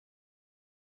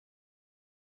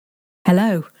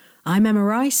Hello, I'm Emma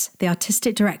Rice, the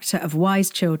Artistic Director of Wise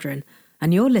Children,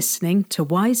 and you're listening to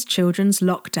Wise Children's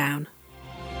Lockdown.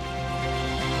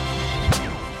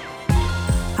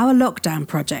 Our lockdown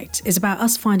project is about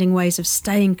us finding ways of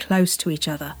staying close to each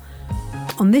other.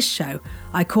 On this show,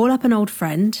 I call up an old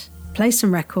friend, play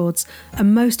some records,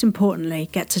 and most importantly,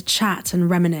 get to chat and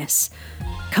reminisce.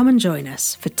 Come and join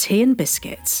us for tea and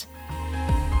biscuits.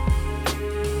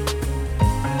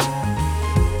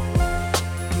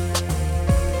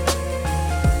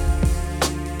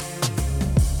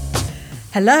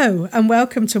 Hello and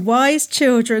welcome to Wise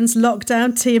Children's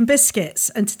Lockdown Tea and Biscuits.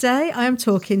 And today I am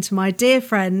talking to my dear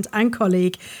friend and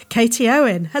colleague, Katie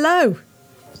Owen. Hello.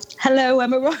 Hello,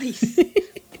 Emma Rice.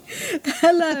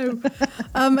 Hello.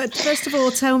 First of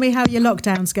all, tell me how your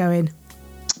lockdown's going.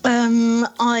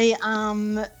 My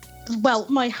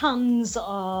hands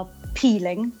are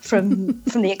peeling from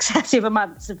the excessive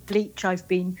amounts of bleach I've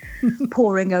been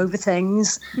pouring over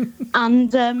things.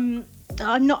 And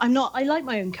I like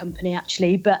my own company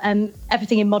actually, but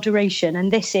everything in moderation,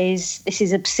 and this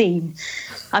is obscene.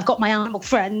 I've got my animal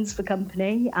friends for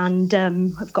company, and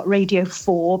I've got Radio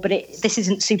 4, but this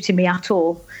isn't suiting me at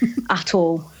all.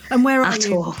 And where are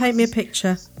you? Paint me a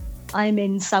picture. I'm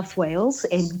in South Wales,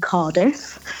 in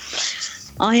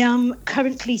Cardiff. I am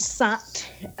currently sat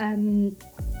in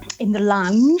the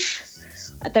lounge.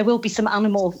 There will be some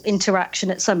animal interaction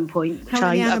at some point, which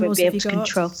I won't be able to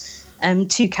control.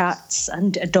 2 cats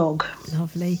and a dog.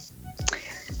 Lovely.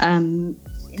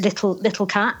 Little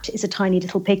cat is a tiny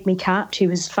little pygmy cat who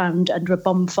was found under a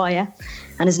bonfire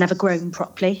and has never grown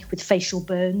properly, with facial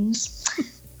burns.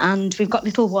 And we've got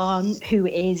little one who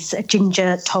is a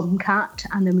ginger tomcat,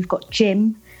 and then we've got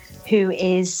Jim, who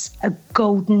is a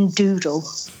golden doodle.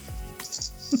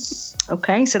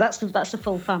 Okay, so that's the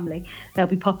full family. They'll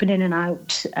be popping in and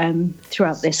out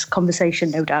throughout this conversation,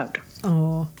 no doubt.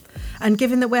 Oh. And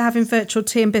given that we're having virtual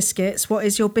tea and biscuits, what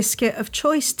is your biscuit of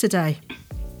choice today?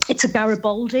 It's a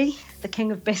Garibaldi, the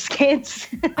king of biscuits.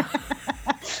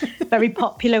 Very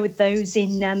popular with those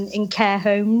in care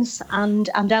homes and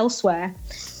elsewhere.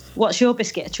 What's your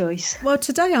biscuit of choice? Well,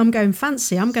 today I'm going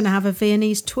fancy. I'm going to have a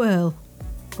Viennese twirl.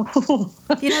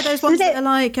 You know those ones that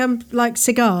are like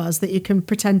cigars that you can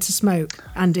pretend to smoke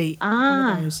and eat?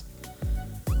 Ah. Those.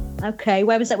 Okay,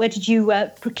 where was that? Where did you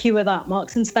procure that?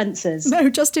 Marks and Spencer's?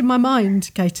 No, just in my mind,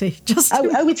 Katie.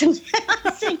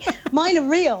 Mine are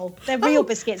real. They're real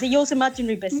biscuits. Are yours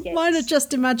imaginary biscuits? Mine are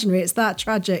just imaginary. It's that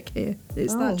tragic here.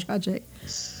 It's that tragic.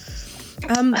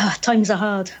 Times are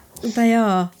hard. They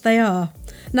are.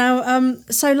 Now,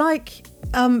 so like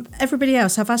everybody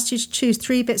else, I've asked you to choose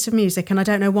 3 bits of music, and I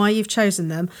don't know why you've chosen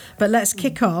them, but let's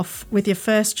kick off with your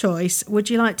first choice. Would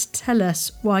you like to tell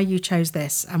us why you chose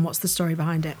this and what's the story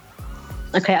behind it?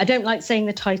 Okay, I don't like saying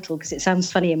the title because it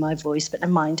sounds funny in my voice, but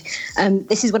never mind.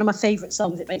 This is one of my favourite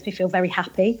songs. It makes me feel very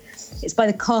happy. It's by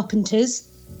the Carpenters.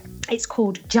 It's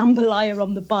called Jambalaya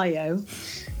on the Bayou,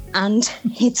 and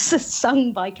it's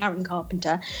sung by Karen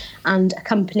Carpenter and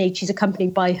she's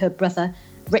accompanied by her brother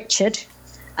Richard,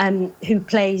 who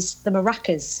plays the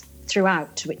maracas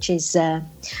throughout, which is, and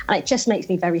it just makes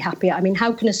me very happy. I mean,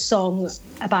 how can a song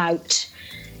about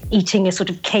eating a sort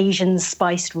of Cajun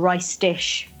spiced rice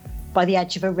dish by the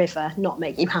edge of a river not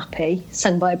make you happy,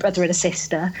 sung by a brother and a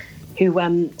sister who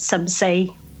some say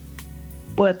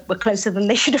were closer than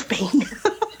they should have been.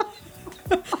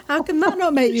 How can that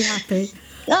not make you happy?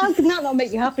 How can that not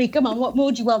make you happy? Come on, what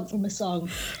more do you want from a song?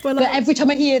 But every time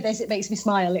I hear this, it makes me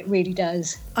smile. It really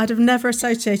does. I'd have never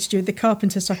associated you with the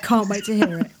Carpenters, so I can't wait to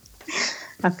hear it.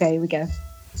 Okay, here we go.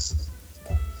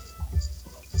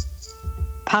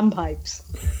 Panpipes.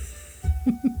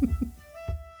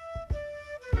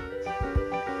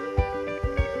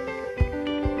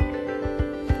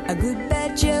 A good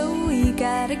bad Joe, he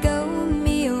gotta go,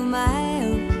 me oh my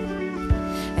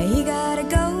oh. He gotta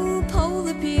go, pull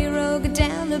the pirogue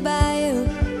down the bayou.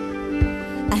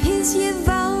 Here's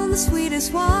Yvonne, the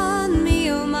sweetest one, me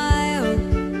oh my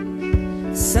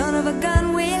oh. Son of a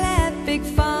gun, we'll have big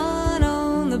fun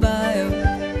on the bayou.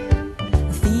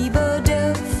 Thiebaud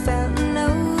Duck, Fountain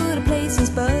Road, the place is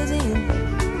buzzing.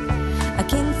 A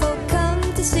kinfolk come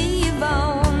to see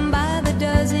Yvonne by the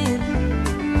dozen.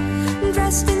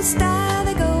 Dressed in style,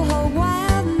 they go hog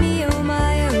wild, me oh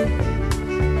my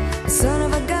oh. Son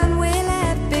of a gun, we'll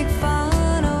have big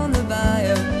fun on the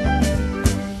bayou.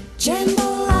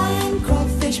 Jambalaya,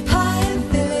 crawfish pie, and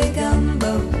Philly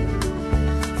gumbo.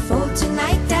 For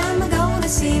tonight, I'm gonna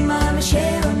see Mama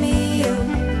share a meal.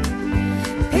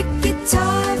 Pick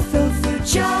guitar, fill fruit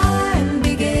jar, and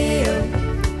big ale.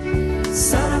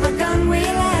 Son of a gun, we'll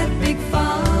have big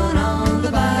fun on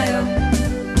the bayou.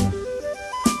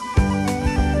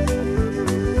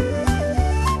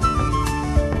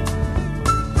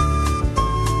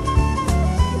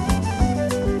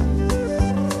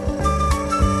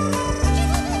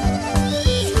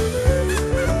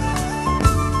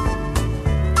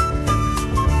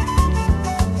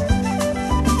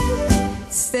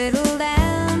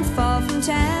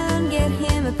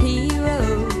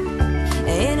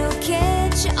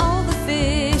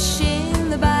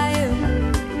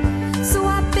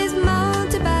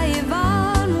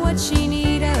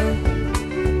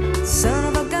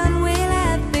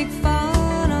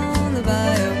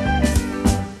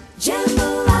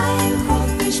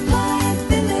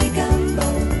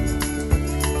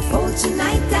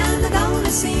 tonight down, I'm gonna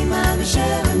see my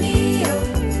Michelle O'Neill.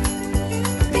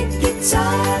 Big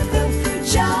guitar, fill for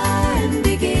jar and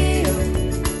big eel.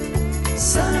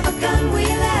 Son of a gun, we'll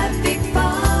have big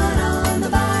fun on the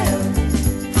bayou.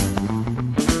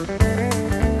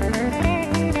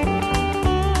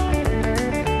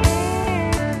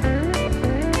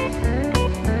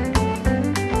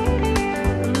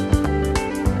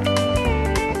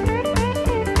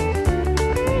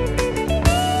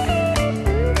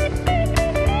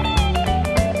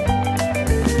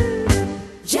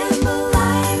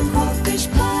 Jambalaya, crawfish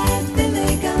pie,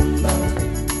 filet gumbo.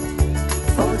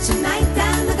 For tonight,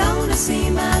 I'm gonna see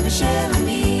my Michelle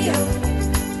O'Neill.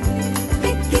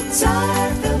 Big guitar,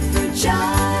 fill for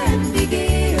jar and big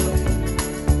eel.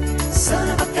 Son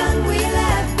of a gun, we'll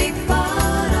have big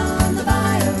fun on the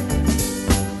bayou.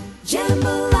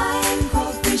 Jambalaya,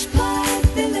 crawfish pie,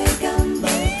 filet gumbo.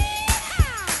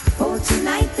 For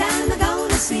tonight, I'm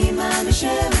gonna see my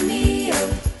Michelle O'Neill.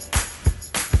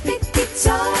 Big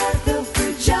guitar, fill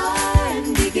for jar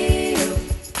and big eel.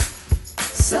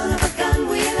 Son of a gun,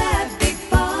 we'll have big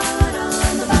fun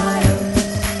on the bayou.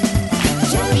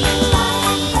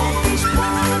 Jambalaya, crawfish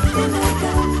pie, filet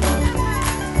gumbo.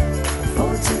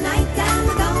 For tonight, I'm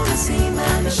gonna see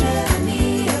my Michelle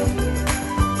O'Neill.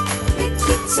 Big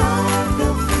guitar,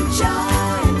 fill for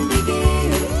jar and big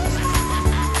eel.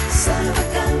 Son of a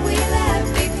gun, we'll have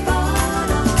big fun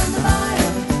on the bayou.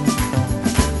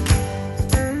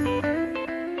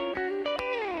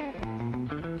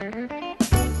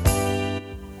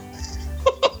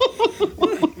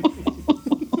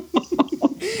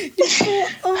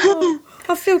 Oh,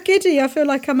 I feel giddy. I feel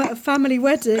like I'm at a family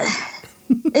wedding.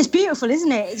 It's beautiful,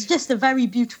 isn't it? It's just a very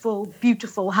beautiful,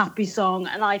 beautiful, happy song.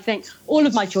 And I think all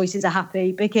of my choices are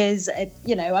happy because,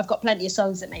 I've got plenty of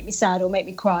songs that make me sad or make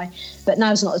me cry. But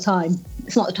now's not the time.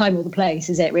 It's not the time or the place,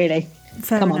 is it, really?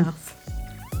 Fair Come on. enough.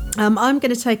 I'm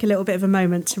going to take a little bit of a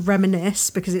moment to reminisce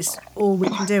because it's all we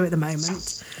can do at the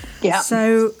moment. Yeah.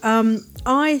 So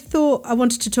I thought I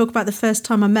wanted to talk about the first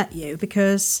time I met you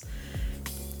because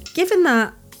given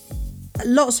that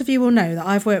lots of you will know that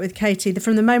I've worked with Katie,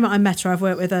 from the moment I met her, I've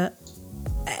worked with her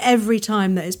every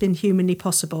time that it's been humanly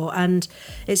possible. And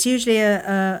it's usually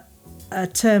a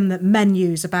term that men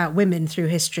use about women through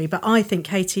history. But I think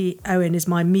Katie Owen is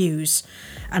my muse.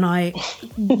 And I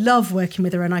love working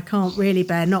with her and I can't really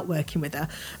bear not working with her.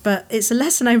 But it's a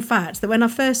lesser known fact that when I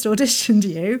first auditioned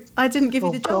you, I didn't give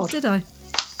you the job, did I?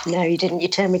 No, you didn't. You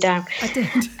turned me down. I did.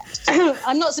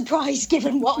 I'm not surprised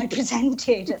given what I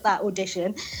presented at that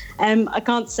audition. I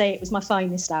can't say it was my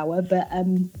finest hour, but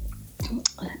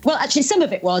well, actually, some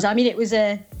of it was. I mean, it was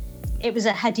a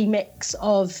heady mix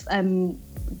of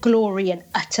glory and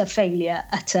utter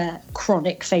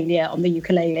chronic failure on the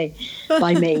ukulele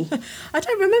by me. I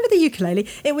don't remember the ukulele.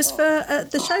 It was for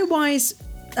the show Wise.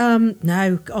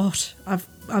 No, God, I've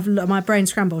my brain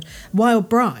scrambled. Wild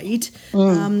Bride,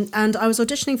 and I was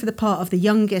auditioning for the part of the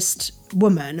youngest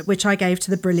woman, which I gave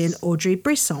to the brilliant Audrey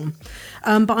Brisson.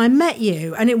 But I met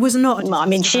you, and it was not. I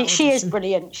mean, she is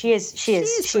brilliant. She is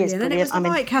brilliant. And it was the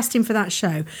right casting for that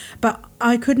show. But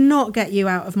I could not get you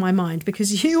out of my mind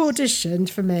because you auditioned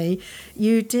for me.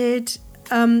 You did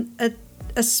a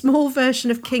small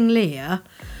version of King Lear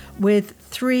with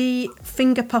 3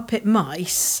 finger puppet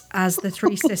mice as the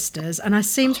 3 sisters, and I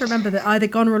seem to remember that either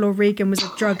Goneril or Regan was a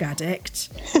drug addict.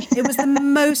 It was the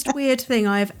most weird thing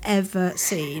I have ever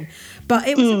seen, but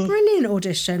it was a brilliant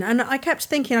audition, and I kept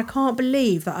thinking, I can't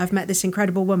believe that I've met this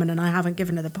incredible woman and I haven't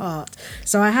given her the part.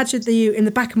 So I had you in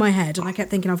the back of my head, and I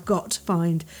kept thinking, I've got to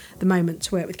find the moment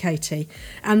to work with Katie.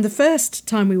 And the first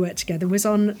time we worked together was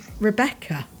on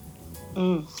Rebecca.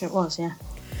 It was, yeah.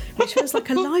 Which was like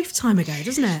a lifetime ago,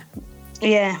 doesn't it?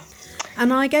 Yeah.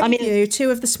 And I gave you 2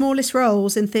 of the smallest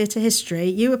roles in theatre history.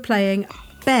 You were playing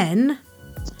Ben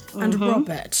and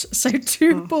Robert, so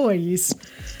 2 boys.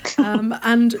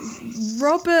 And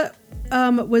Robert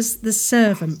was the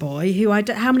servant boy, who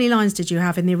how many lines did you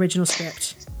have in the original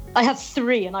script? I had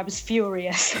 3 and I was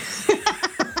furious.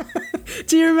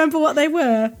 Do you remember what they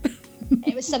were?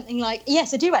 It was something like,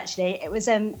 yes, I do actually. It was,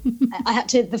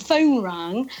 the phone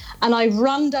rang and I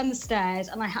ran down the stairs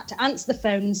and I had to answer the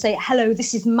phone and say, hello,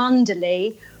 this is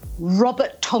Manderley,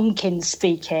 Robert Tompkins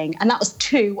speaking. And that was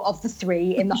 2 of the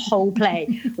 3 in the whole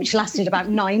play, which lasted about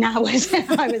 9 hours.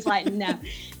 I was like, no,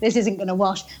 this isn't going to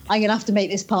wash. I'm going to have to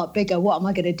make this part bigger. What am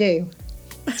I going to do?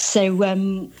 So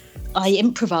I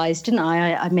improvised, didn't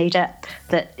I? I made up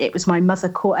that it was my mother.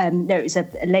 It was a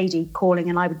lady calling,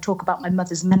 and I would talk about my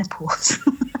mother's menopause.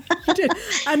 You did,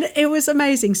 and it was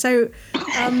amazing. So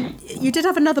you did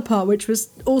have another part, which was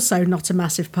also not a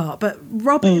massive part, but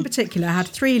Robert in particular had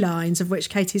 3 lines, of which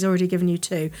Katie's already given you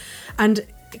 2, and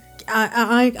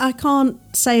I can't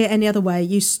say it any other way.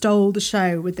 You stole the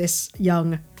show with this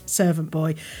young servant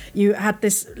boy. You had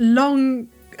this long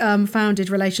founded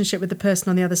relationship with the person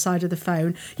on the other side of the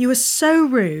phone. You were so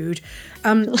rude.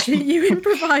 You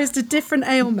improvised a different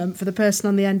ailment for the person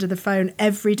on the end of the phone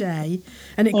every day,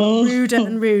 and it got ruder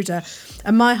and ruder.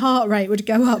 And my heart rate would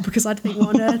go up because I'd think,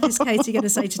 what on earth is Katie going to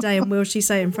say today, and will she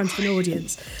say it in front of an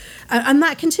audience? And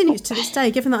that continues to this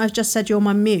day. Given that I've just said you're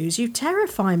my muse, you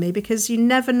terrify me because you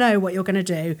never know what you're going to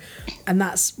do. And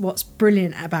that's what's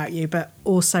brilliant about you, but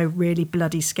also really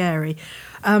bloody scary.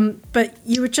 But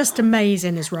you were just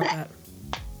amazing as Robert.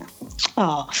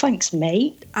 Oh, thanks,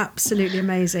 mate. Absolutely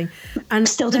amazing. And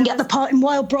still didn't get the part in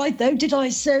Wild Bride, though, did I?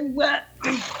 So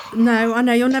no, I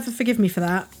know you'll never forgive me for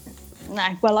that.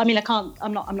 No, well, I mean, I can't.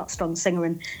 I'm not a strong singer,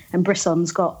 and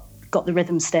Brisson's got the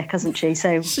rhythm stick, hasn't she?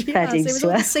 So fair dues it was to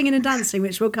all her. the singing and dancing,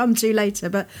 which we'll come to later,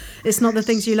 but it's not the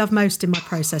things you love most in my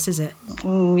process, is it?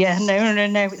 Oh yeah,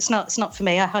 no. It's not for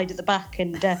me. I hide at the back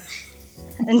and.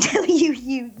 Until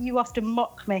you often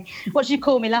mock me. What did you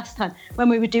call me last time when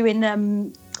we were doing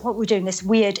what were we doing this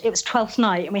weird? It was 12th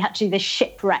night, and we had to do this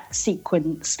shipwreck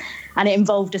sequence, and it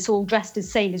involved us all dressed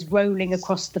as sailors rolling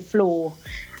across the floor.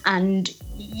 And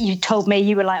you told me,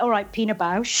 you were like, "All right, Pina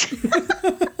Bausch."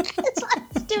 It's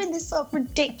like doing this sort of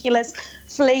ridiculous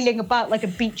flailing about like a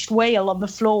beached whale on the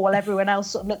floor while everyone else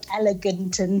sort of looked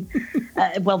elegant and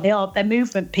they're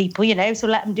movement people, so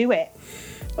let them do it.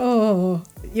 Oh,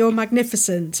 you're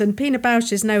magnificent. And Pina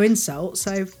Bausch is no insult,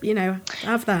 so,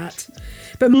 have that.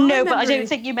 But I don't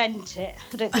think you meant it.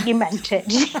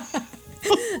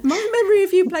 My memory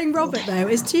of you playing Robert, though,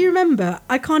 is, do you remember,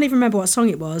 I can't even remember what song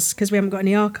it was because we haven't got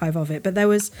any archive of it, but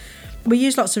we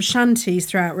used lots of shanties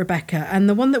throughout Rebecca, and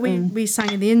the one that we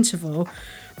sang in the interval,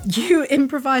 you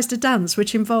improvised a dance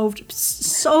which involved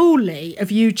solely of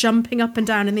you jumping up and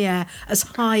down in the air as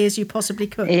high as you possibly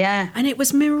could. Yeah. And it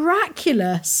was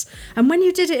miraculous. And when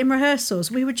you did it in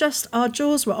rehearsals, our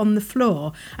jaws were on the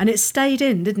floor, and it stayed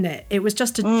in, didn't it? It was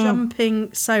just a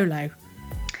jumping solo.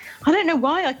 I don't know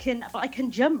why I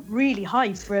can jump really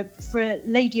high for a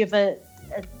lady of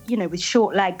with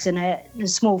short legs and a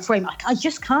small frame. I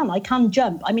just can't. I can't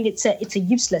jump. I mean, it's a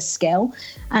useless skill.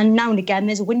 And now and again,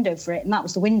 there's a window for it, and that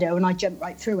was the window, and I jumped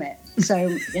right through it. So,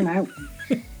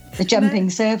 the jumping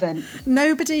servant.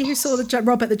 Nobody who saw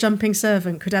Robert the Jumping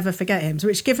Servant could ever forget him.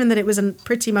 Which, given that it was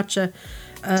pretty much a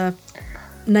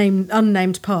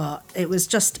unnamed part, it was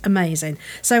just amazing.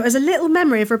 So, as a little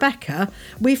memory of Rebecca,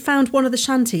 we found one of the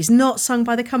shanties not sung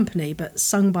by the company, but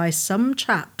sung by some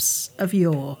chaps of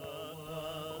yore.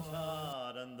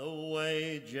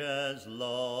 Wages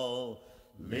low,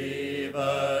 leave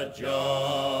her,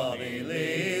 Johnny,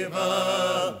 leave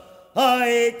her.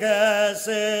 I guess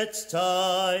it's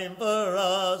time for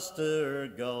us to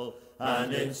go,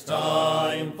 and it's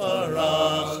time for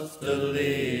us to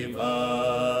leave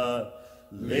her.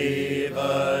 Leave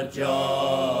her,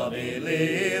 Johnny,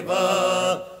 leave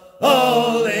her.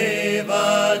 Oh, leave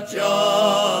her,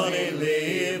 Johnny,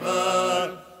 leave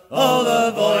her. Oh,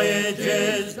 the voyage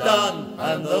is done,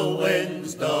 and the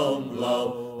winds don't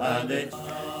blow, and it's...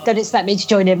 Don't expect me to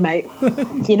join in, mate.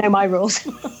 You know my rules.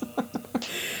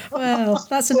 Well,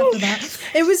 that's enough of that.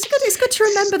 It was good. It's good to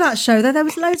remember that show, though. There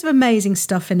was loads of amazing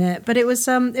stuff in it, but it was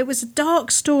a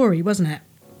dark story, wasn't it?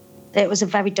 It was a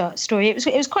very dark story. It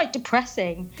was quite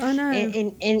depressing. I know.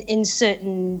 In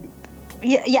certain...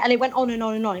 Yeah, and it went on and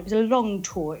on and on. It was a long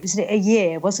tour. It was a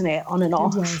year, wasn't it? On and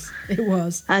off. It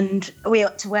was. And we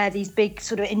had to wear these big,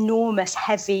 sort of enormous,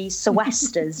 heavy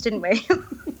sou'westers, didn't we?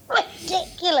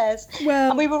 Ridiculous. Well,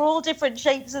 and we were all different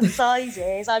shapes and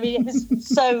sizes. I mean, it was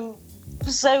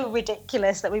so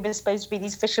ridiculous that we were supposed to be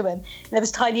these fishermen. And there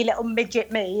was tiny little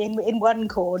midget me in one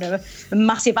corner, a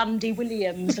massive Andy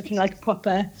Williams looking like a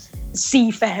proper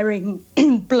seafaring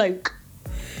bloke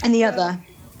in the other.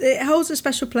 It holds a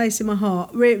special place in my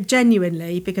heart,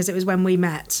 genuinely, because it was when we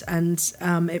met and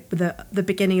the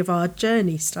beginning of our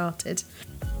journey started.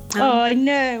 I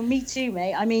know, me too,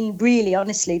 mate. I mean, really,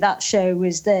 honestly, that show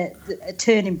was a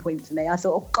turning point for me. I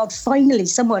thought, oh, God, finally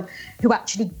someone who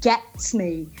actually gets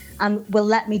me and will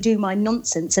let me do my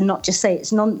nonsense and not just say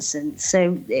it's nonsense.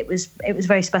 So it was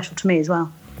very special to me as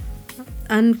well.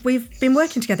 And we've been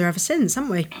working together ever since, haven't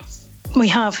we? We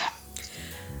have.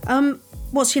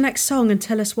 What's your next song, and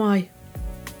tell us why?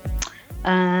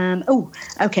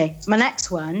 Okay. My next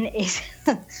one is...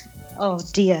 Oh,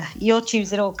 dear. You're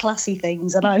choosing all classy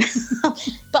things, and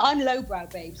but I'm lowbrow,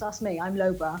 babes. That's me. I'm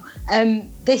lowbrow.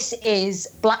 This is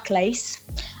Black Lace,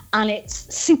 and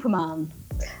it's Superman.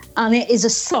 And it is a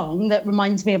song that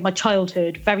reminds me of my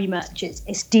childhood very much.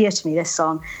 It's dear to me, this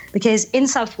song, because in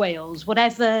South Wales,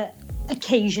 whatever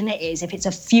occasion it is, if it's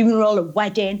a funeral, a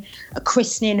wedding, a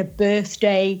christening, a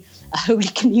birthday, a Holy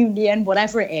Communion,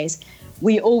 whatever it is,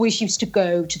 we always used to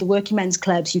go to the working men's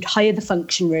clubs. You'd hire the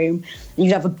function room and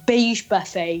you'd have a beige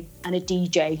buffet and a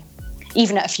DJ,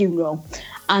 even at a funeral.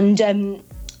 And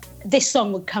this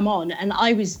song would come on, and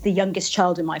I was the youngest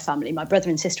child in my family. My brother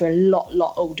and sister are a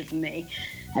lot older than me.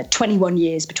 21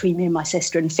 years between me and my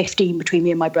sister and 15 between me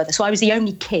and my brother. So I was the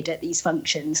only kid at these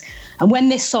functions. And when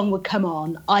this song would come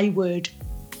on, I would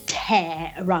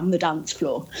tear around the dance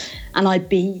floor, and I'd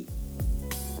be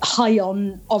high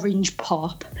on orange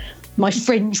pop. My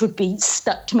fringe would be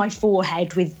stuck to my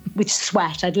forehead with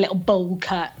sweat. I had a little bowl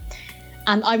cut.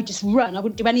 And I would just run. I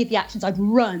wouldn't do any of the actions. I'd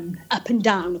run up and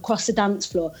down across the dance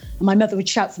floor. And my mother would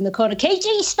shout from the corner,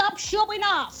 Katie, stop showing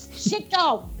off. Sit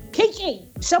down. Katie,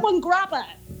 someone grab her.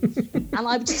 And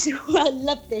I loved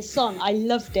this song. I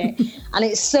loved it. And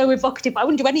it's so evocative. I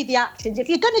wouldn't do any of the actions. If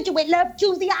you're going to do it, love,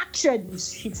 do the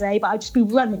actions, she'd say. But I'd just be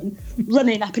running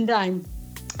up and down.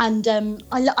 And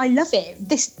I love it.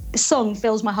 This song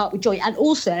fills my heart with joy. And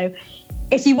also,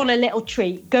 if you want a little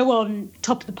treat, go on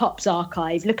Top of the Pops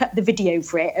archive, look up the video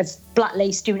for it of Black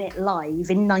Lace doing it live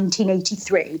in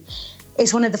 1983.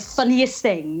 It's one of the funniest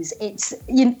things. It's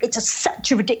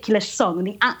such a ridiculous song, and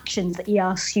the actions that he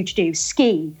asks you to do,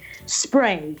 ski,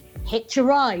 spray, hitch a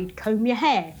ride, comb your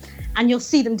hair, and you'll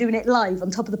see them doing it live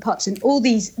on Top of the Pops, and all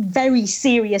these very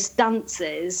serious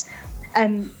dancers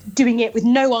doing it with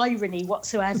no irony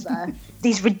whatsoever,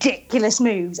 these ridiculous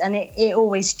moves, and it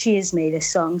always cheers me, this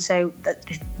song. So,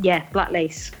 yeah, Black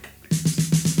Lace.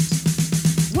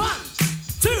 1,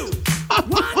 2,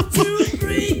 1, 2,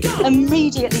 3, go!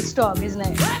 Immediately strong, isn't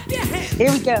it? Clap your hands!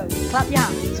 Here we go. Clap your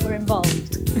hands, we're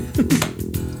involved.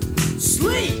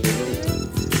 Sleep!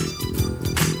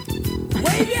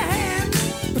 Wave your hands!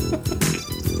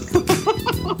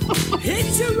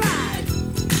 Hitch a ride!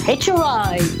 Hitch a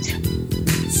ride!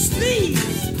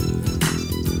 Sneeze!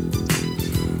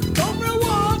 Go for a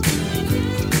walk!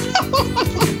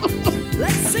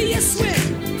 Let's see you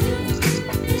swim!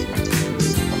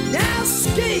 Now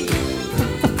ski!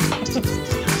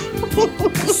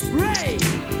 Spray!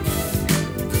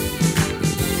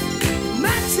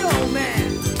 Macho Man!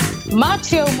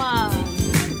 Macho Man!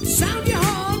 Sound your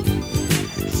horn!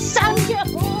 Sound your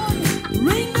horn!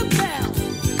 Ring the bell!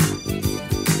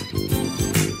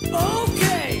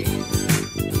 Okay!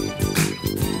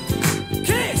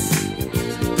 Kiss!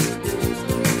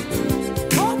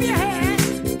 Comb your hair!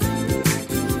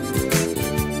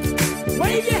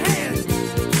 Wave your hands!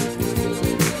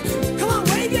 Come on,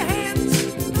 wave your hands!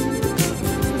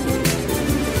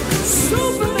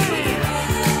 Superman!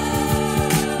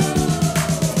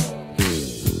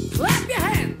 Clap your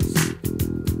hands!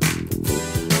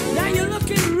 Now you're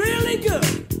looking really good.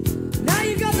 Now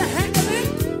you got the hang of it.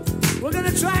 We're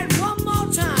gonna try it one more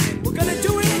time. We're gonna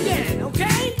do it again,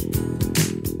 okay?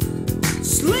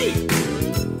 Sleep.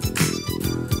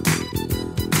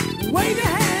 Wave your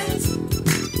hands.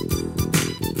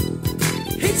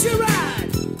 Hitch your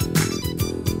ride.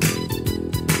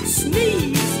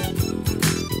 Sneeze.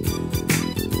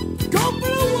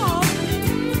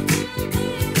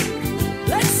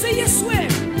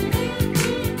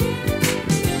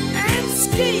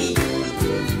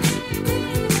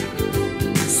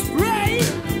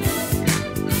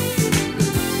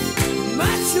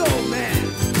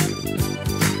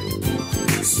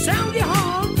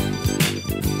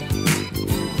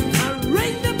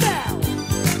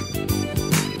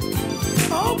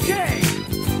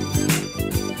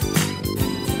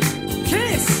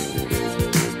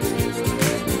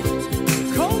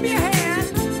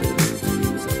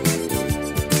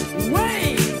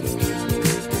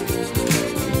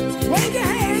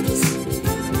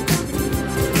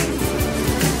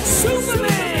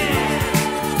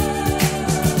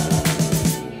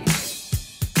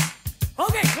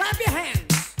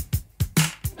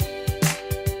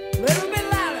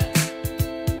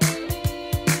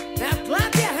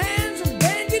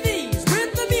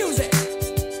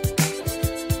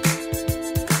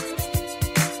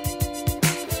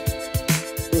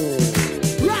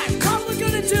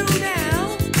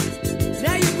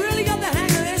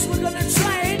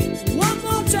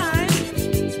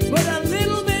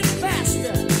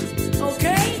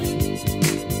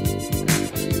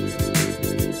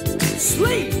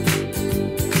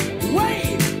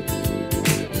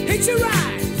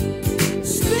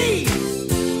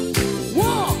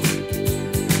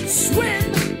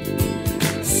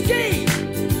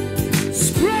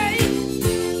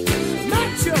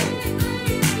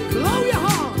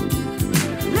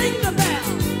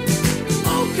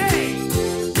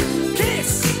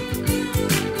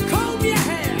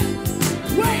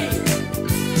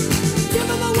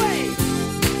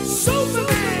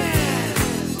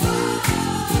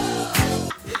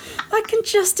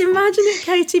 can just imagine it,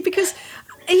 Katie, because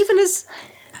even as...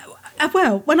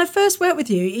 Well, when I first worked with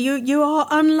you, you are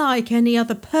unlike any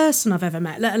other person I've ever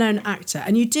met, let alone actor.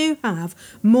 And you do have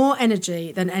more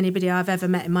energy than anybody I've ever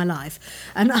met in my life.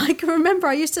 And I can remember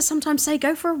I used to sometimes say,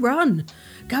 go for a run,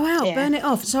 go out, burn it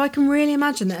off. So I can really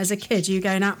imagine that as a kid, you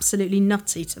going absolutely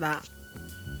nutty to that.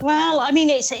 Well, I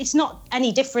mean, it's not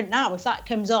any different now. If that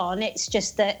comes on, it's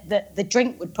just that the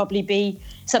drink would probably be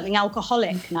something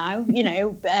alcoholic now, you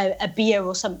know, a beer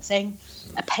or something,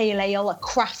 a pale ale, a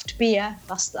craft beer.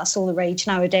 That's all the rage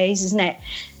nowadays, isn't it?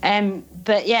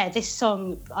 But yeah, this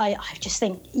song, I just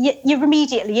think you're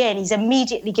immediately in. He's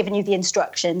immediately giving you the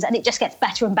instructions, and it just gets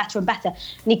better and better and better.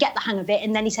 And you get the hang of it,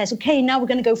 and then he says, okay, now we're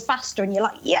going to go faster. And you're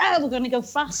like, yeah, we're going to go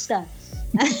faster.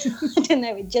 I don't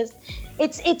know,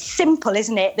 it's simple,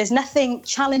 isn't it? There's nothing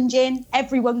challenging.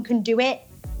 Everyone can do it.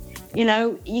 You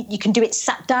know, you can do it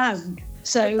sat down.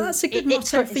 So that's a good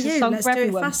motto for you. Let's do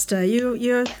it faster.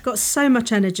 You've got so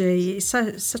much energy.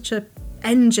 You're such a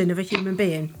engine of a human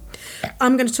being.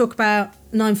 I'm going to talk about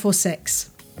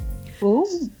 946.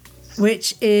 Ooh.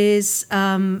 Which is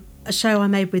a show I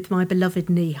made with my beloved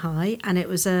Knee High, and it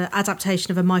was an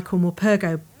adaptation of a Michael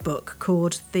Morpurgo book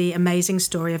called The Amazing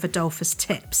Story of Adolphus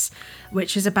Tips,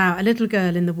 which is about a little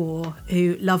girl in the war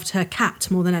who loved her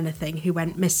cat more than anything, who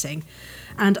went missing.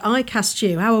 And I cast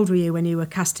you. How old were you when you were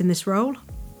cast in this role?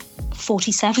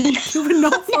 47. You were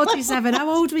not 47. How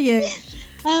old were you?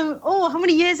 How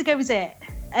many years ago was it?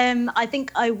 I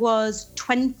think I was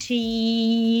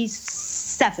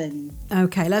 27.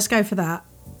 Okay, let's go for that.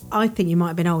 I think you might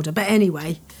have been older, but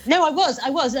anyway. No, I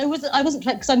wasn't,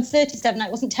 because I'm 37. It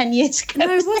wasn't 10 years ago.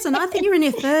 No, it wasn't. I think you were in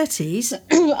your 30s.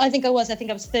 I think I was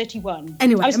 31.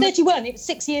 Anyway, I was 31. It was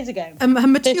 6 years ago. A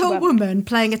mature woman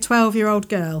playing a 12-year-old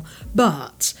girl,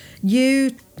 but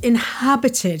you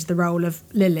inhabited the role of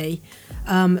Lily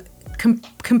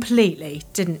completely,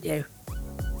 didn't you?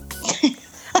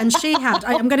 And she had,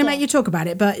 I'm going to make you talk about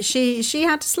it, but she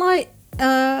had slight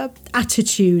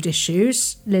attitude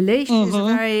issues, Lily. She was a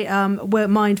very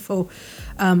mindful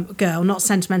girl, not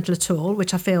sentimental at all,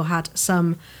 which I feel had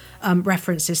some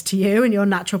references to you and your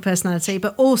natural personality,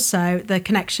 but also the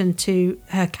connection to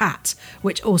her cat,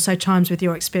 which also chimes with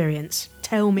your experience.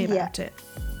 Tell me about it.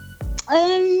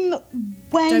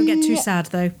 Don't get too sad,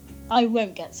 though. I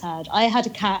won't get sad. I had a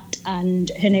cat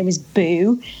and her name was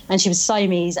Boo, and she was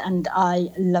Siamese, and I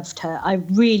loved her. I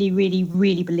really, really,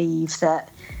 really believe that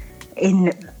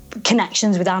in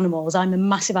connections with animals, I'm a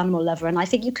massive animal lover, and I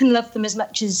think you can love them as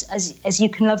much as you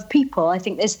can love people. I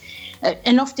think there's,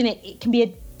 and often it can be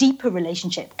a deeper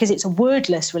relationship because it's a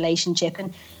wordless relationship,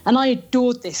 and I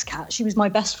adored this cat. She was my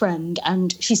best friend,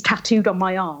 and she's tattooed on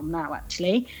my arm now,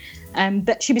 actually.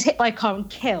 But she was hit by a car and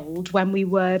killed when we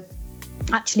were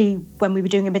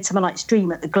doing A Midsummer Night's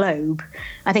Dream at the Globe.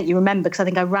 I think you remember, because I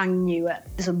think I rang you at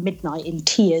sort of midnight in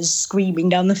tears, screaming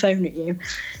down the phone at you.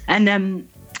 And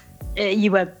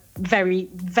you were very,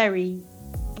 very...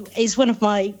 It's one of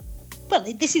my... Well,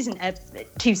 this isn't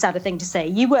too sad a thing to say.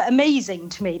 You were amazing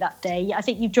to me that day. I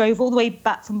think you drove all the way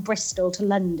back from Bristol to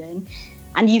London,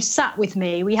 and you sat with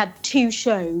me. We had 2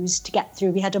 shows to get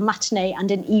through. We had a matinee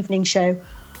and an evening show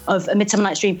of A Midsummer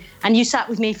Night's Dream, and you sat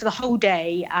with me for the whole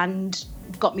day and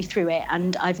got me through it,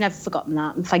 and I've never forgotten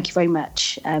that, and thank you very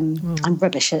much. I'm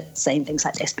rubbish at saying things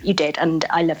like this, but you did, and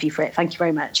I love you for it. Thank you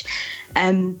very much.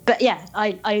 But yeah,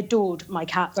 I adored my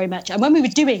cat very much, and when we were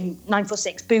doing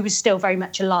 946, Boo was still very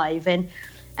much alive, and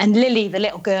Lily, the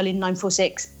little girl in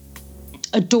 946,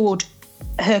 adored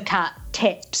her cat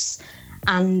Tips,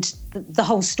 and the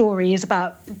whole story is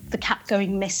about the cat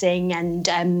going missing, and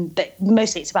but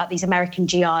mostly it's about these American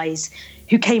GIs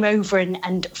who came over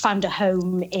and found a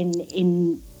home in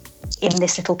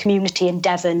this little community in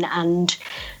Devon, and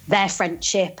their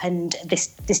friendship, and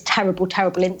this terrible,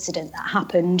 terrible incident that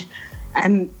happened,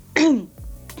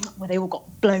 where they all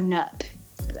got blown up,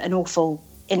 an awful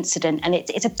incident. And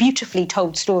it's a beautifully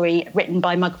told story written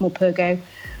by Michael Morpurgo,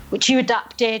 which you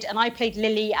adapted, and I played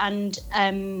Lily, and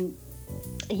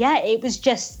it was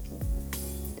just,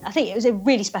 I think it was a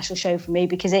really special show for me,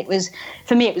 because it was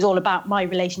all about my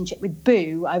relationship with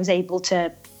Boo. I was able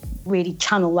to really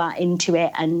channel that into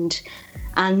it, and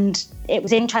it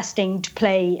was interesting to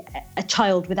play a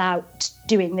child without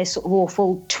doing this sort of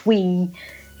awful twee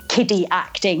kiddie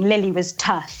acting. Lily was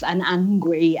tough and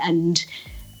angry, and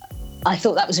I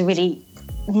thought that was a really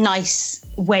nice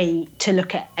way to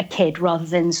look at a kid, rather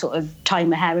than sort of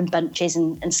tying her hair in bunches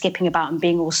and skipping about and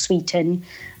being all sweet and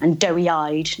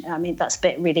doughy-eyed. I mean, that's a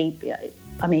bit really,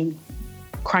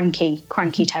 cranky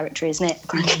territory, isn't it?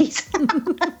 Crankies.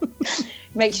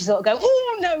 makes you sort of go,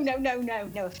 oh,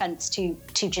 no offence to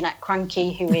Jeanette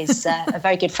Cranky, who is a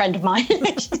very good friend of mine.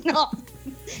 She's not.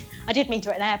 I did meet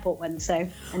her at an airport once,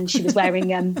 and she was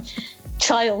wearing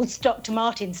child's Dr.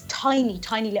 Martens, tiny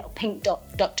little pink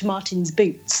Dr. Martens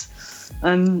boots.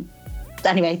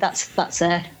 Anyway, that's a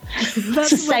segue.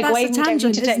 That's a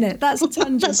tangent, isn't it? That's a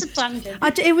tangent. That's a tangent.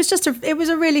 It was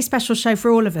a really special show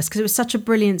for all of us because it was such a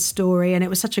brilliant story and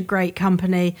it was such a great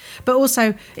company. But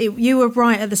also, you were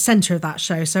right at the centre of that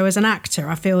show. So as an actor,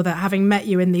 I feel that having met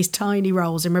you in these tiny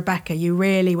roles in Rebecca, you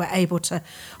really were able to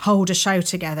hold a show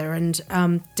together and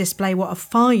display what a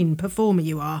fine performer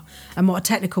you are and what a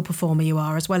technical performer you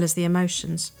are, as well as the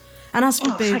emotions. And as for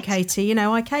Boo, Katie,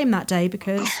 I came that day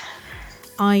because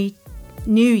I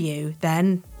knew you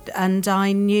then and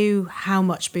I knew how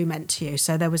much Boo meant to you,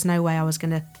 so there was no way I was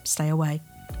going to stay away.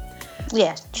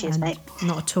 Yeah, cheers, mate.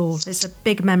 Not at all. It's a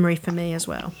big memory for me as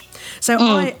well. So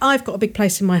I've got a big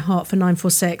place in my heart for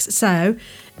 946. So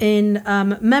in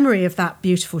memory of that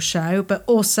beautiful show, but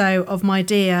also of my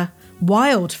dear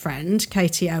wild friend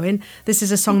Katie Owen, this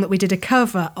is a song that we did a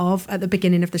cover of at the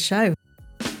beginning of the show.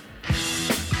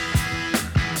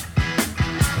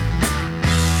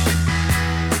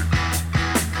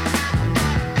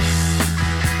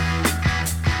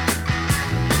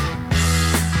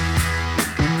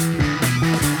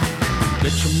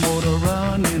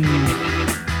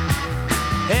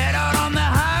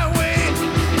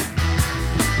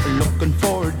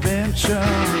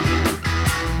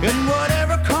 And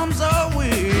whatever comes our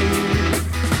way,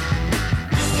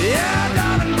 yeah,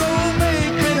 darling, go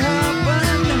make it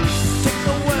happen. Take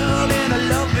the world in a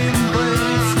loving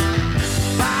embrace.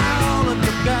 Fire all of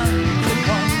your guns at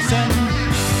once and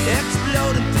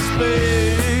explode into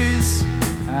space.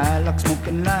 I like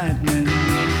smoking lightning,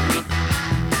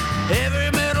 heavy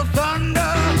metal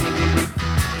thunder,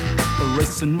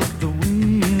 racing with the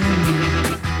wind,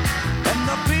 and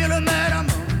the feeling that I'm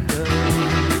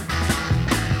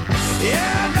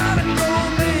yeah, darling, go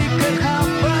make it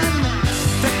happen.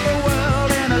 Take the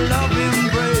world in a loving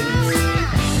embrace.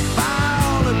 Fire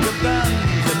all of your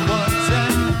guns at once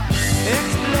and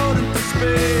explode into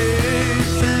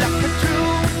space. Like a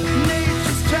true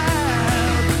nature's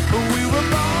child, we were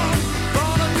born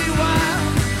to be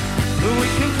wild. We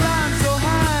can climb so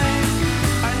high,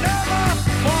 I never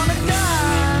wanna die.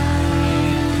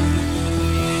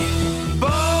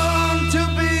 Born to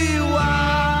be wild.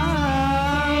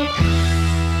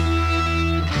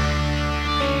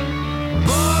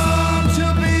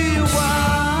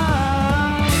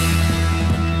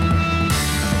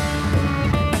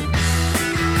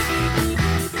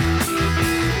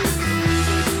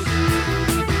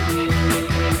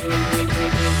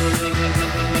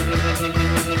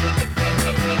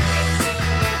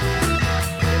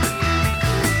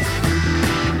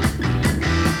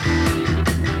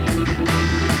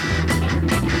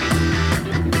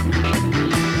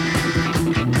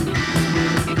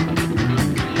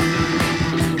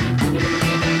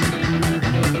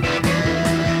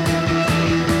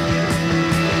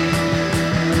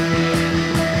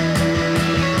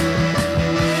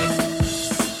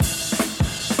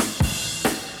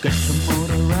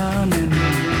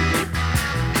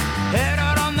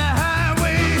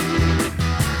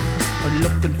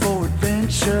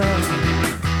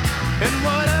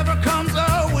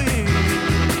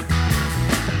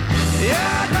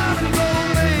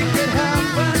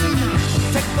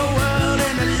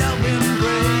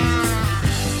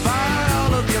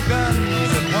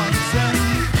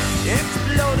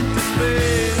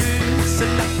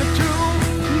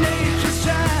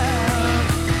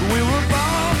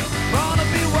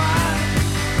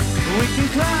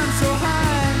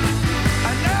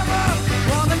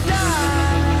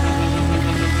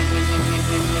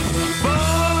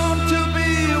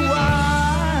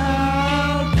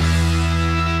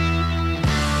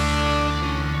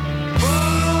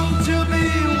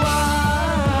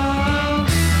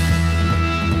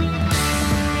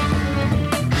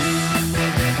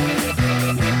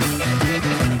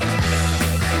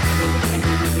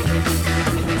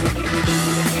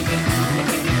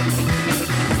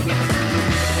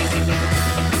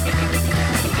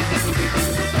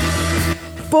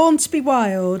 Born to be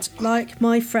wild, like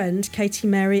my friend Katie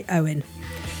Mary Owen.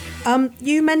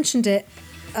 You mentioned it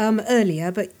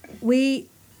earlier, but when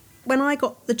I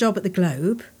got the job at the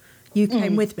Globe, you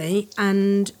came with me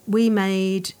and we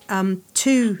made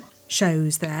 2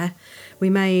 shows there. We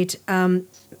made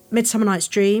Midsummer Night's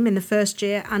Dream in the first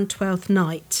year and Twelfth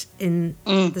Night in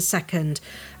the second.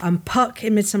 Puck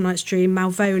in Midsummer Night's Dream,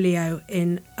 Malvolio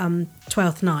in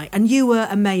Twelfth Night. And you were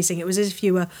amazing. It was as if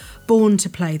you were born to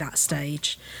play that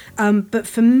stage. But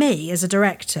for me, as a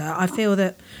director, I feel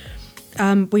that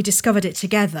we discovered it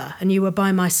together and you were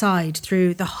by my side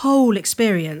through the whole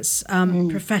experience,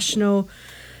 professional,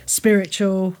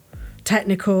 spiritual,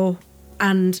 technical,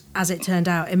 and, as it turned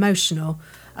out, emotional.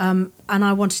 And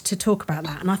I wanted to talk about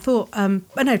that. And I thought,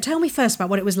 tell me first about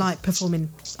what it was like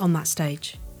performing on that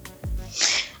stage.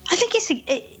 I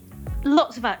think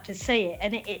lots of actors say it,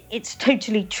 and it's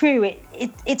totally true.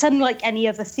 It's unlike any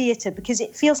other theatre because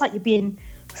it feels like you're being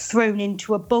thrown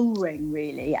into a bull ring,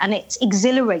 really, and it's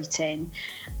exhilarating.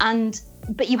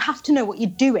 But you have to know what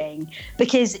you're doing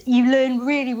because you learn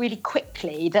really, really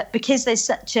quickly that because there's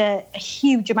such a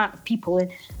huge amount of people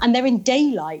and they're in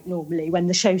daylight normally when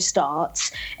the show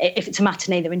starts. If it's a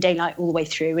matinee, they're in daylight all the way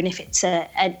through. And if it's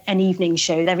an evening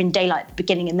show, they're in daylight at the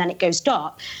beginning and then it goes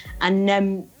dark.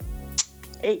 And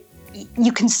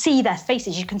you can see their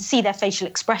faces, you can see their facial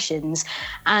expressions.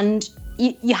 And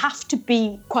you have to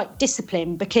be quite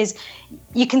disciplined because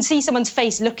you can see someone's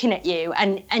face looking at you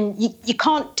and you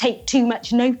can't take too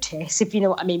much notice, if you know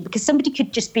what I mean, because somebody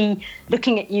could just be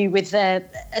looking at you with a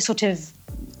sort of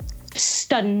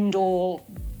stunned or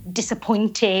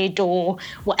disappointed or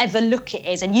whatever look it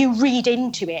is, and you read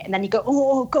into it and then you go,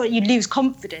 oh God, you lose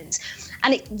confidence.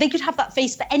 And they could have that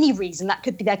face for any reason. That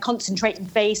could be their concentrating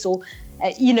face or,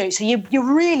 so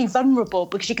you're really vulnerable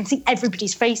because you can see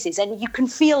everybody's faces and you can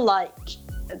feel like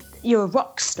you're a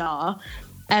rock star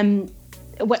when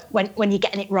you're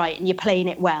getting it right and you're playing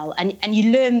it well. And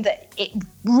you learn that it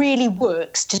really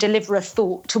works to deliver a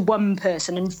thought to one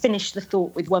person and finish the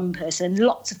thought with one person. And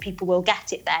lots of people will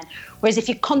get it then. Whereas if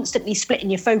you're constantly splitting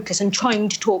your focus and trying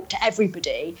to talk to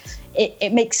everybody,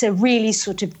 it makes a really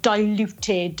sort of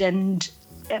diluted and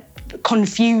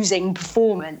confusing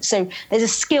performance. So there's a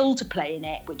skill to playing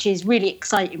it, which is really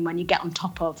exciting when you get on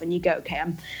top of and you go, okay,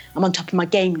 I'm on top of my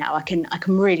game now. I can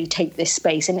really take this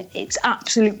space, and it's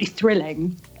absolutely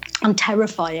thrilling and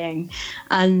terrifying,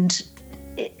 and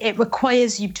it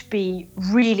requires you to be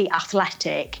really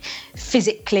athletic,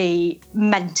 physically,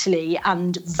 mentally,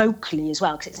 and vocally as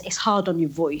well, because it's hard on your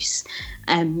voice,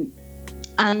 and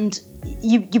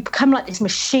you become like this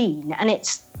machine, and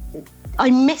I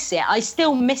miss it. I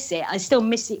still miss it. I still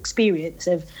miss the experience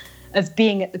of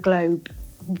being at the Globe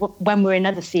when we're in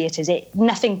other theatres.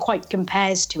 Nothing quite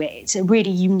compares to it. It's a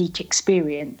really unique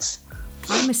experience.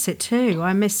 I miss it too.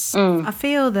 I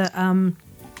feel that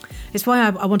it's why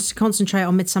I wanted to concentrate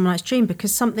on Midsummer Night's Dream,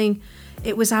 because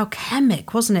it was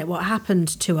alchemic, wasn't it? What happened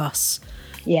to us?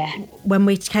 Yeah. When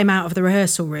we came out of the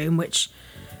rehearsal room, which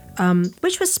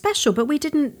was special, but we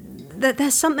didn't.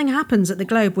 There's something happens at the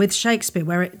Globe with Shakespeare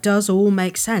where it does all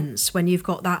make sense when you've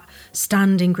got that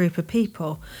standing group of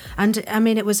people. And I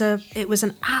mean, it was an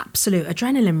absolute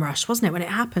adrenaline rush, wasn't it, when it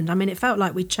happened? I mean, it felt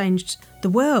like we changed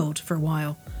the world for a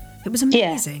while. It was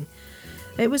amazing.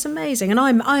 Yeah. It was amazing, and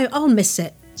I'll miss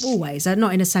it always.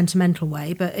 Not in a sentimental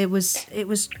way, but it was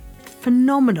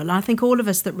phenomenal. I think all of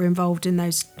us that were involved in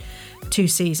those 2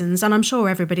 seasons, and I'm sure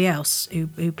everybody else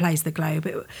who plays the Globe,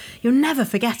 you'll never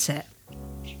forget it.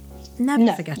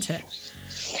 Never forget it.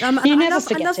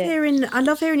 I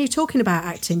love hearing you talking about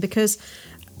acting, because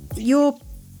you're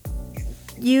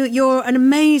an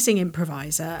amazing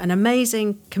improviser, an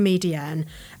amazing comedian,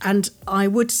 and I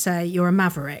would say you're a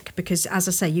maverick because, as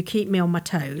I say, you keep me on my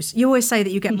toes. You always say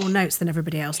that you get more notes than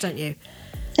everybody else, don't you?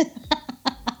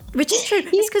 Which is true.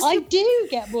 I do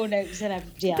get more notes than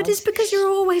everybody else. But it's because you're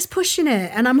always pushing it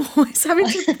and I'm always having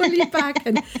to pull you back.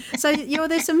 And so you're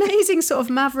this amazing sort of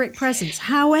maverick presence.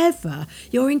 However,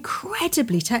 you're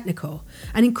incredibly technical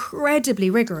and incredibly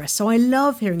rigorous. So I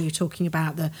love hearing you talking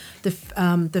about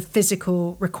the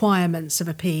physical requirements of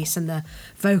a piece and the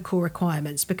vocal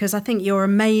requirements, because I think you're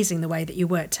amazing the way that you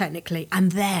work technically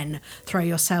and then throw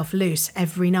yourself loose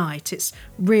every night. It's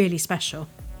really special.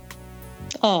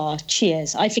 Oh,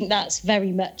 cheers. I think that's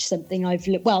very much something I've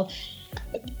working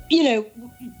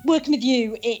with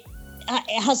you, it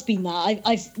has been that.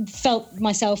 I've felt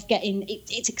myself getting,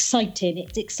 it's exciting.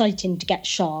 It's exciting to get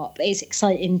sharp. It's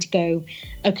exciting to go,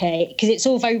 okay, because it's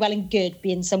all very well and good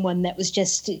being someone that was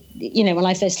just, when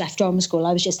I first left drama school,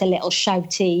 I was just a little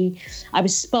shouty. I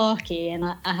was sparky and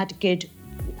I had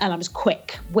I was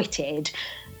quick-witted,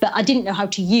 but I didn't know how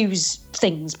to use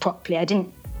things properly. I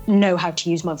didn't know how to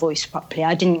use my voice properly.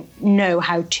 I didn't know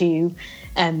how to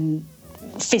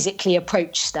physically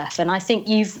approach stuff. And I think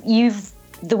you've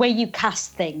the way you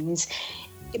cast things,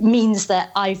 it means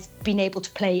that I've been able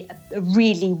to play a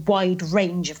really wide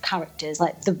range of characters,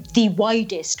 like the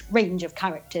widest range of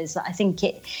characters that I think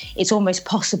it's almost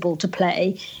possible to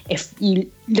play if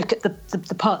you look at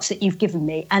the parts that you've given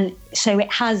me. And so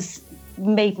it has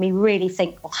made me really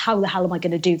think, well, how the hell am I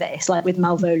going to do this? Like with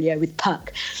Malvolio, with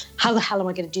Puck, how the hell am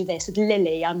I going to do this? With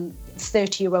Lily, I'm a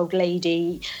 30-year-old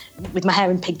lady with my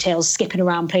hair in pigtails, skipping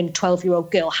around playing a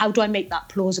 12-year-old girl. How do I make that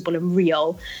plausible and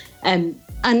real? And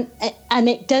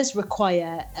it does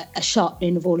require a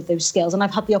sharpening of all of those skills, and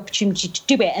I've had the opportunity to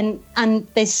do it. And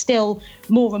there's still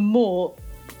more and more.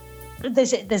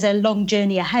 There's a long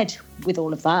journey ahead with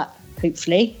all of that.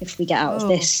 Hopefully, if we get out of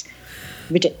this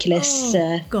ridiculous.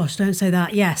 Gosh, don't say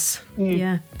that. Yes,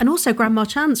 yeah. And also Grandma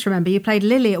Chance. Remember, you played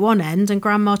Lily at one end and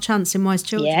Grandma Chance in Wise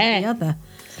Children at the other.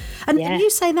 And you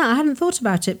say that, I hadn't thought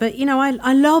about it, but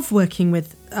I love working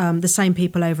with the same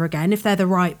people over again if they're the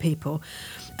right people.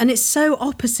 And it's so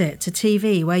opposite to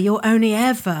TV, where you're only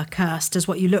ever cast as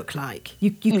what you look like.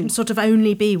 You can sort of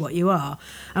only be what you are.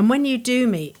 And when you do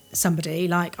meet somebody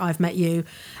like I've met you,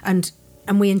 and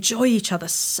we enjoy each other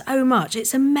so much,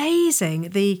 it's amazing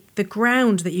the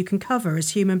ground that you can cover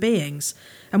as human beings.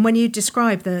 And when you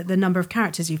describe the number of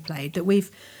characters you've played,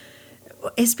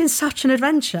 it's been such an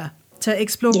adventure to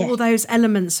explore all those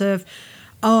elements of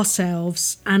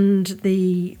ourselves and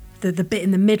the bit in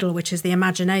the middle, which is the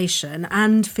imagination,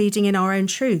 and feeding in our own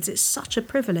truths. It's such a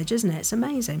privilege, isn't it? It's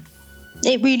amazing.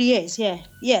 It really is,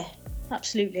 yeah,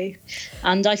 absolutely.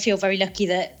 And I feel very lucky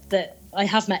that I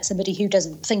have met somebody who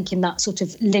doesn't think in that sort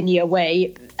of linear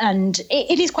way. And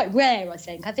it is quite rare, I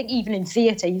think. I think even in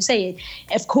theatre, you say,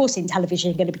 of course, in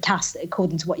television, you're going to be cast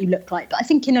according to what you look like. But I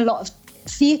think in a lot of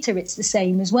theatre, it's the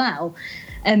same as well.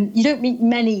 You don't meet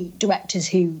many directors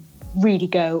who really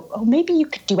go, oh, maybe you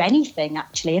could do anything,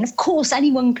 actually. And of course,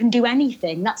 anyone can do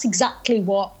anything. That's exactly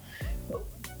what...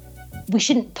 We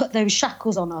shouldn't put those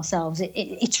shackles on ourselves.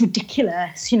 It's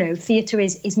ridiculous. Theatre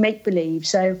is make-believe.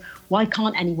 So why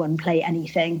can't anyone play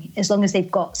anything? As long as they've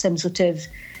got some sort of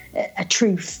a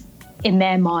truth in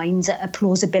their minds, a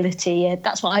plausibility.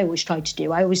 That's what I always try to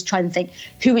do. I always try and think,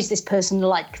 who is this person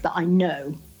like that I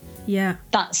know? Yeah.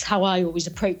 That's how I always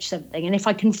approach something. And if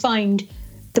I can find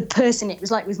the person, it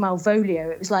was like with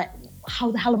Malvolio, it was like,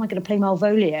 how the hell am I going to play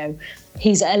Malvolio?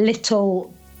 He's a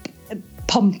little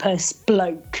pompous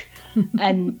bloke.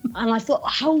 And I thought,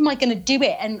 how am I going to do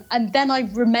it? And then I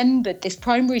remembered this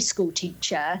primary school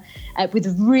teacher with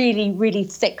a really, really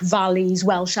thick Valleys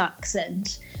Welsh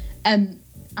accent. And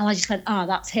I just went,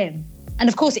 that's him. And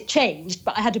of course it changed,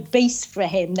 but I had a base for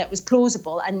him that was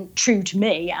plausible and true to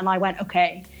me. And I went,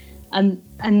 okay. And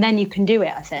then you can do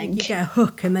it, I think. You get a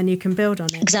hook and then you can build on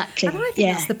it. Exactly. And I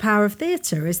think that's the power of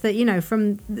theatre, is that,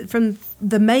 from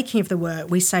the making of the work,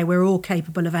 we say we're all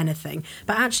capable of anything.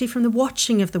 But actually from the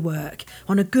watching of the work,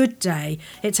 on a good day,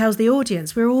 it tells the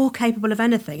audience we're all capable of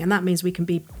anything. And that means we can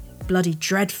be bloody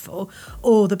dreadful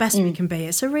or the best we can be.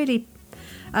 It's a really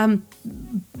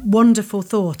wonderful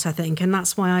thought, I think. And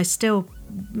that's why I still,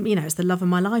 it's the love of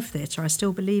my life, theatre. I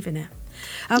still believe in it.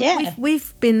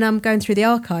 We've been going through the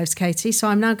archives, Katie, so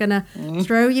I'm now going to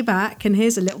throw you back, and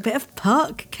here's a little bit of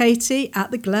Puck, Katie,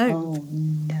 at the Globe. Oh,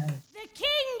 no. The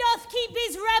king doth keep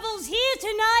his revels here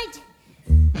tonight.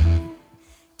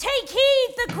 Take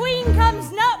heed the queen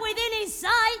comes not within his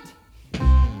sight,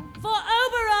 for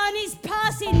Oberon is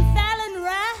passing fell and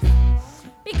wrath,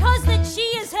 because that she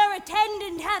as her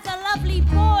attendant hath a lovely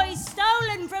boy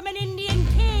stolen from an Indian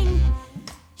king.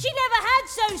 She never had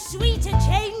so sweet a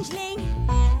changeling,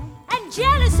 and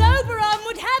jealous Oberon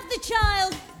would have the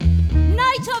child,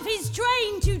 knight of his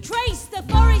train to trace the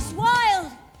forest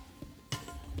wild.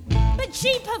 But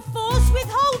she perforce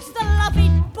withholds the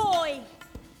loved boy,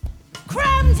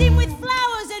 crowns him with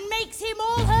flowers and makes him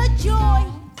all her joy.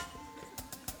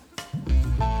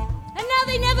 And now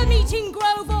they never meet in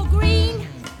grove or green,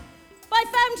 by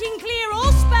fountain clear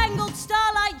or spangled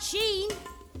starlight sheen.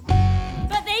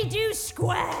 But they do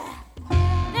square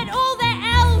that all their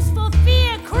elves for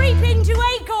fear creep into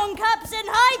acorn cups and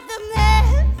hide them there.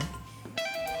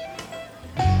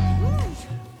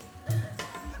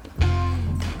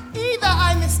 Either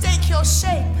I mistake your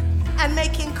shape and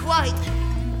making quite,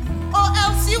 or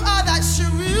else you are that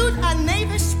shrewd and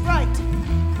knavish sprite.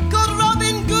 Good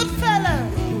Robin, good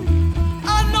fellow,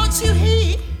 are not you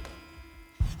he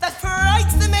that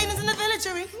frights the maidens in the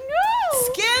villagery? No!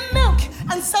 Skim milk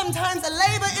and sometimes a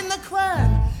labour in the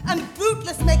quern, and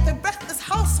bootless make the breathless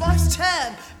housewife's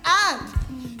turn,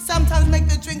 and sometimes make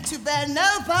the drink to bear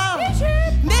no bound.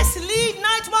 Mislead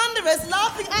night wanderers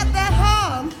laughing at their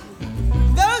harm.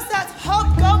 Those that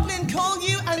hobgoblin call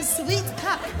you and sweet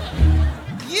Puck,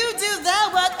 you do their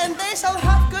work and they shall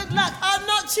have good luck. Are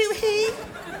not aren't you he?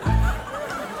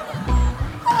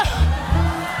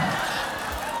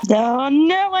 Oh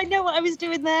no, I know what I was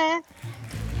doing there.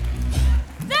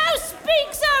 Thou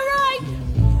speaks aright.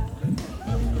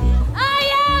 I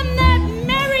am that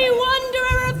merry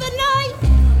wanderer of the night.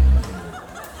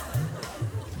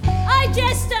 I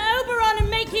jest to Oberon and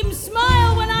make him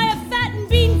smile when I have fat and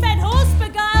bean-fed horse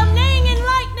beguile, neighing in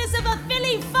likeness of a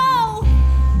filly foal.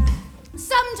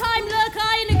 Sometime lurk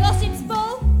I in a gossip's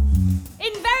bowl,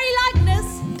 in very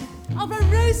likeness of a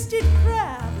roasted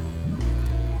crab.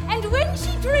 And when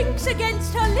she drinks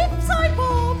against her lips I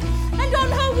pour, and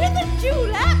on her withered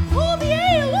dewlap pour the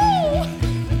ale. Ooh!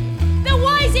 The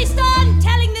wisest aunt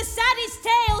telling the saddest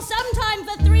tale, sometime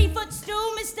for 3-foot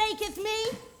stool mistaketh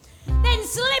me. Then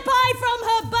slip I from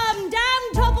her bum,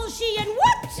 down topple she, and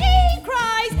whoop she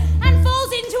cries, and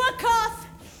falls into a cough.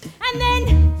 And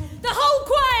then the whole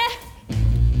choir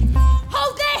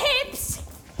hold their hips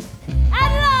and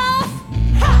laugh.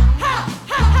 Ha ha ha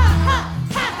ha ha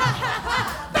ha ha ha ha.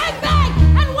 Bang bang,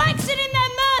 and waxing in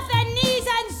their mirth their knees,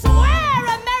 and swear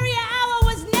a merrier hour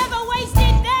was never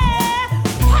wasted there.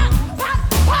 Ha ha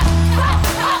ha ha ha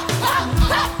ha ha ha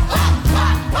ha.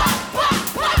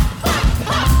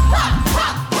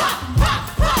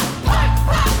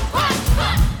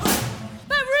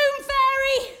 But room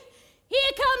fairy,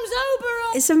 here comes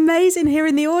Oberon. It's amazing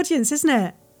hearing the audience, isn't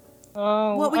it?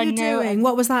 Oh, What were you doing?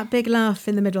 What was that big laugh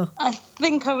in the middle? I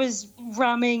think I was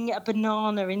ramming a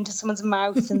banana into someone's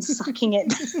mouth and sucking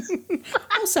it.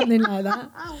 Or something like that.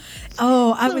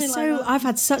 Oh, I've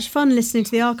had such fun listening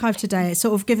to the archive today. It's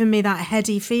sort of given me that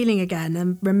heady feeling again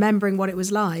and remembering what it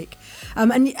was like.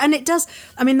 And it does,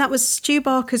 I mean, that was Stu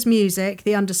Barker's music,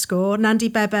 the underscore, Nandi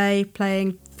Bebe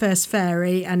playing First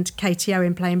Fairy and Katie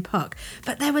Owen playing Puck.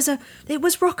 But it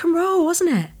was rock and roll,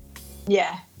 wasn't it?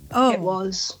 Yeah, it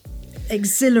was.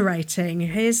 Exhilarating.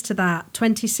 Here's to that.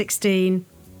 2016.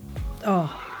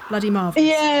 Oh, bloody marvellous.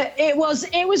 Yeah, it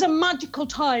was a magical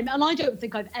time, and I don't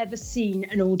think I've ever seen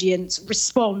an audience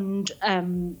respond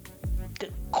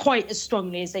quite as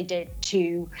strongly as they did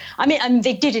to... I mean,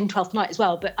 they did in Twelfth Night as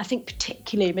well, but I think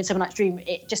particularly Midsummer Night's Dream,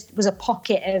 it just was a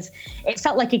pocket of... It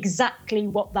felt like exactly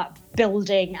what that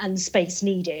building and space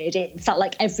needed. It felt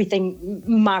like everything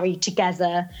married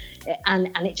together, and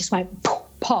it just went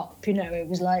pop, you know. It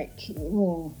was like...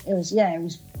 Oh, it was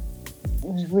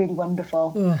really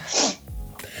wonderful. Oh.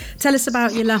 Tell us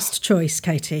about your last choice,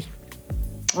 Katie.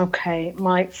 Okay,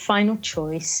 my final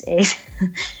choice is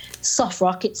soft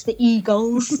rock. It's the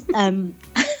Eagles.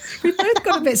 We've both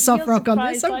got a bit soft rock on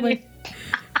this, haven't we?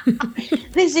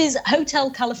 This is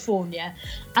Hotel California,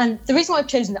 and the reason why I've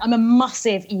chosen it, I'm a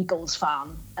massive Eagles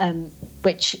fan,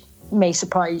 which may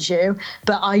surprise you,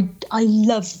 but I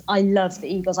love the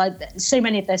Eagles. So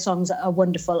many of their songs are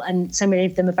wonderful, and so many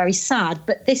of them are very sad.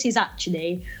 But this is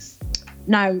actually,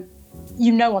 now,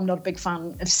 you know, I'm not a big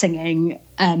fan of singing,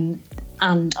 and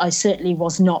I certainly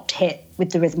was not hit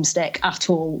with the rhythm stick at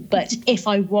all. But if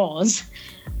I was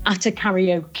at a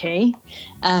karaoke,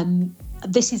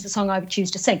 this is the song I would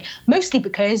choose to sing, mostly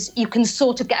because you can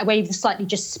sort of get away with slightly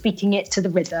just speaking it to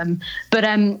the rhythm. But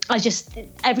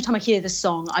every time I hear this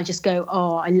song, I just go,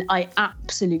 oh, I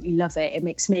absolutely love it. It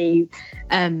makes me,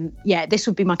 this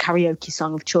would be my karaoke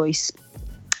song of choice,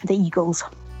 the Eagles.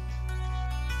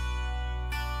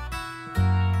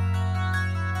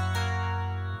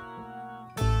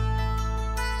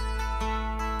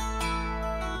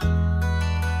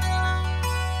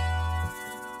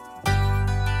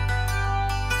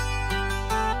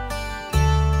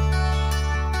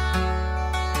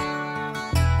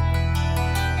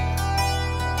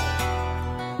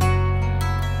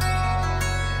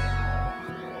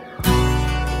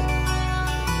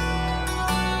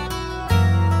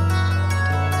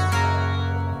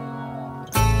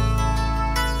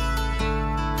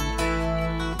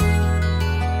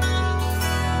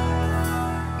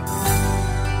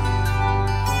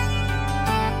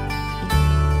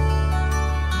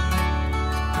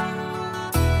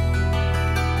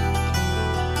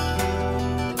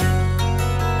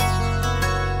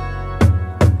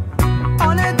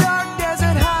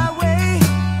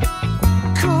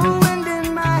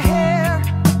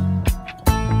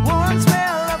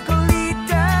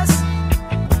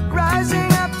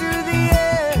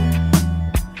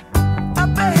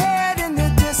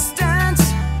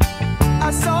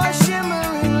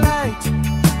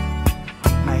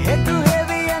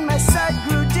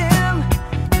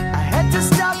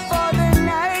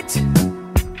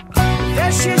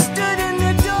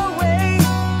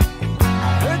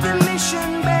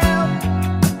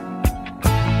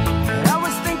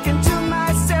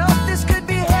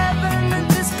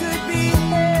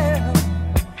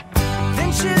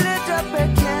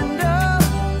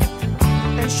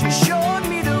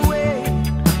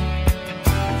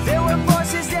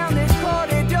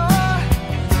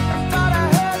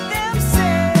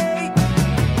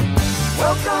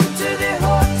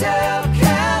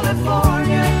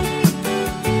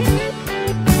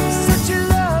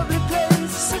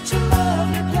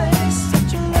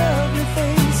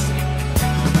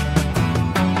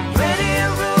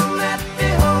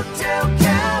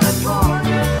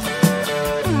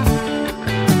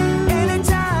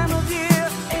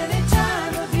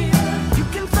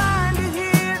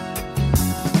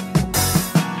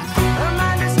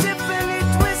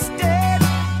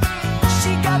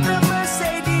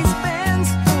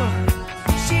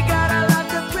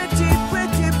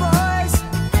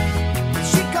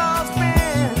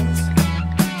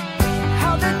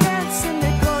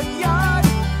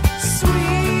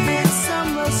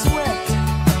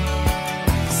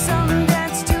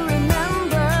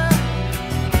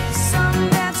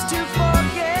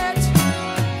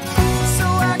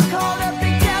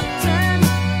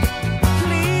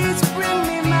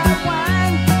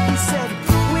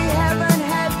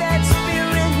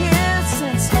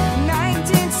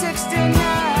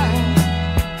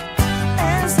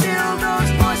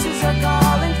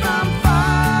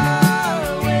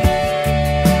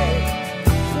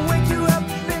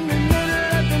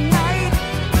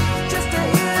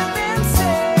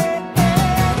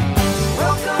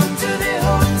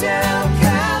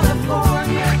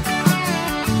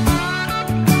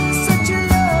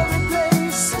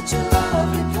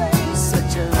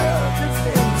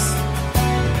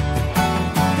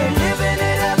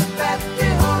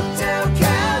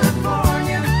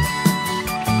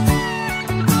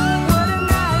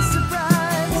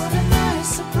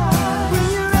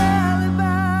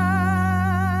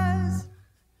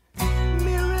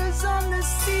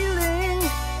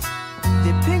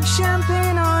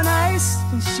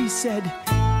 said,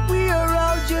 we are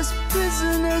all just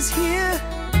prisoners here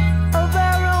of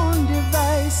our own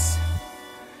device.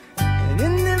 And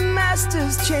in the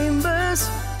master's chambers,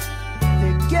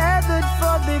 they gathered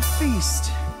for the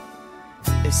feast.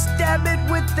 They stab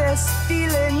it with their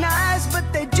steely knives,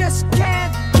 but they just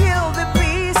can't kill the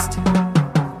beast.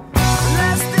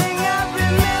 Last thing I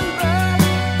remember,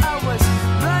 I was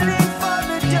running for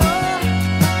the door.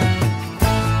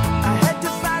 I had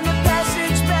to find a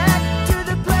passage back to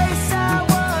the place I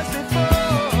was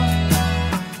before.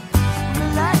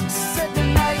 Relax, said the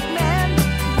night man,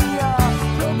 we are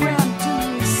programmed to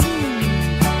receive.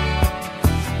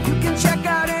 You can check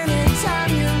out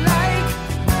anytime you like,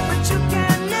 but you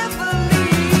can never leave.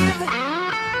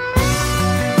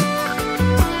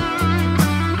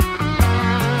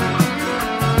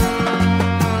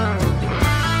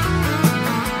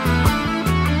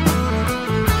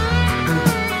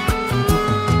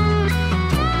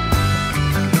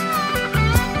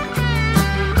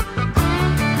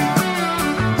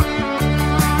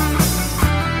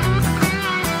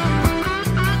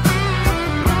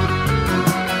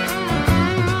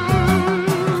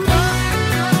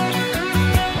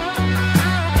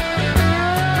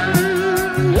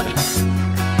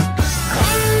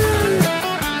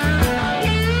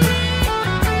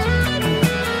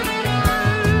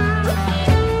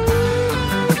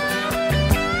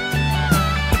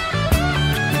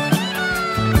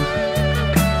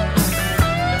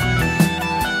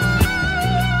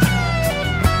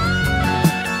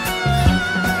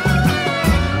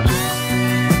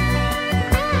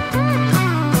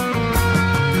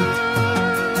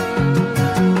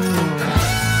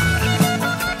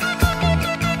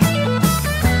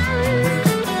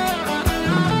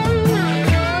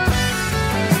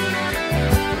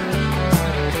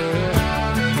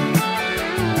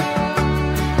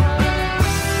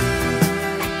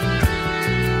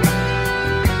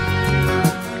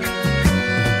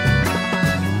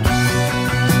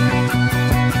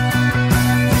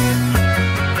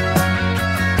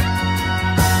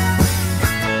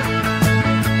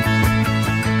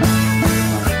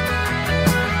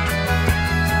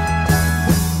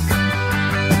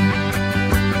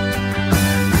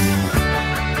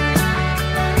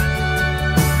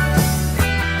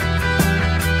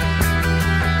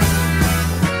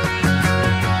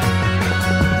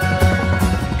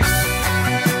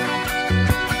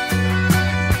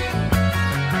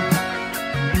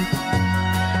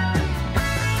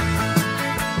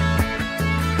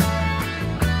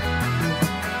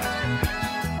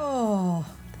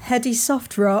 Heady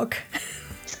soft rock.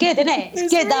 It's good, isn't it?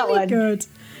 It's good, that really one. Good.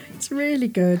 It's really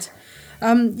good.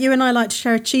 You and I like to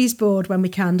share a cheese board when we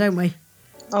can, don't we?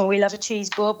 Oh, we love a cheese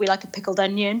board. We like a pickled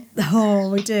onion. Oh,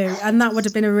 we do. And that would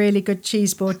have been a really good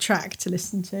cheese board track to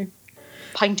listen to.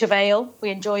 Pint of ale.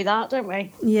 We enjoy that, don't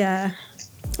we? Yeah.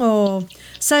 Oh,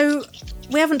 so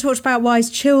we haven't talked about Wise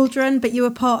Children, but you were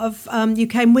part of, you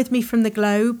came with me from the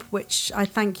Globe, which I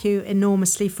thank you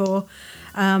enormously for,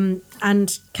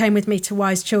 and came with me to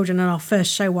Wise Children on our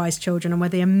first show, Wise Children, and were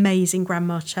the amazing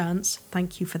Grandma Chance.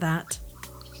 Thank you for that.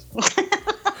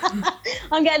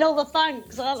 I'm getting all the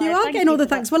thanks, aren't I? You are Thank getting all the for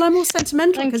thanks. that. Well, I'm all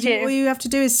sentimental Thank because you. all you have to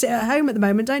do is sit at home at the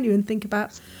moment, don't you, and think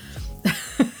about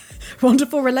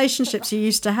wonderful relationships you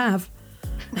used to have.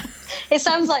 It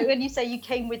sounds like when you say you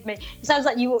came with me, it sounds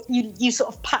like you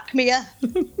sort of pack me up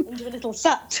into a little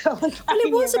satchel. Well,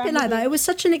 it was a bit like that. It was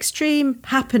such an extreme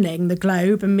happening, the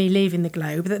Globe, and me leaving the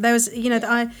Globe, that there was,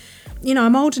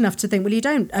 I'm old enough to think, well, you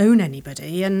don't own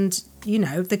anybody, and,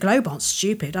 the Globe aren't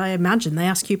stupid. I imagine they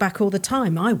ask you back all the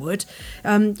time. I would.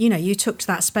 You took to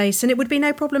that space, and it would be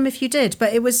no problem if you did.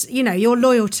 But it was, your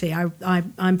loyalty.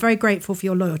 I'm very grateful for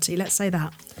your loyalty. Let's say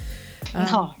that.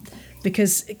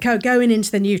 Because going into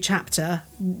the new chapter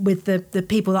with the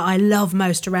people that I love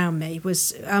most around me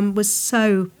was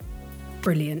so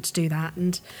brilliant to do that,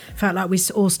 and felt like we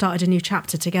all started a new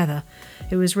chapter together.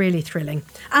 It was really thrilling.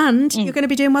 And you're going to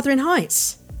be doing Wuthering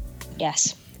Heights.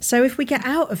 Yes. So if we get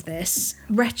out of this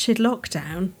wretched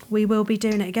lockdown, we will be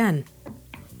doing it again.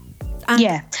 And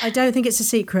yeah. I don't think it's a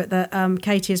secret that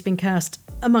Katie has been cast,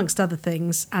 amongst other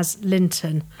things, as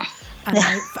Linton. And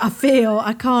I feel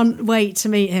I can't wait to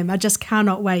meet him. I just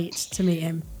cannot wait to meet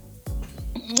him.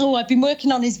 Oh, I've been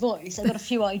working on his voice. I've got a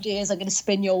few ideas I'm going to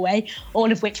spin your way,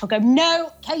 all of which I'll go,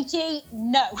 no, Katie,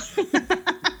 no.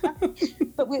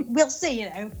 But we'll see,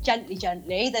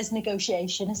 gently. There's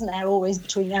negotiation, isn't there, always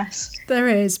between us? There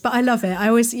is, but I love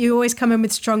it. You always come in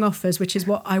with strong offers, which is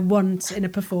what I want in a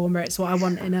performer. It's what I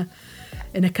want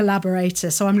in a collaborator.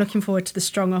 So I'm looking forward to the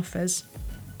strong offers.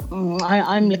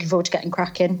 I'm looking forward to getting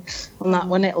cracking on that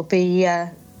one. It'll be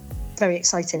very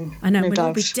exciting. I know, no we'll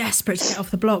all be doubts. desperate to get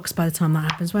off the blocks by the time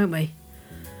that happens, won't we?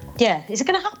 Yeah, is it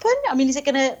going to happen? I mean, is it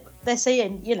going to? They're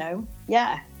saying,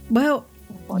 yeah. Well,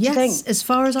 What do you yes, think? as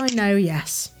far as I know,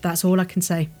 yes. That's all I can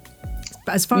say.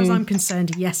 But as far as I'm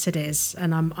concerned, yes, it is,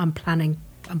 and I'm planning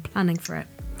for it.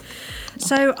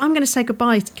 So I'm going to say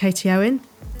goodbye to Katie Owen.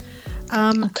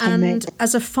 And mate.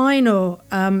 as a final,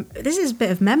 this is a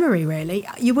bit of memory, really.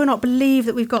 You will not believe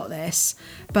that we've got this,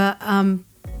 but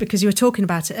because you were talking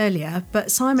about it earlier.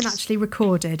 But Simon actually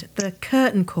recorded the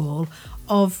curtain call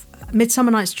of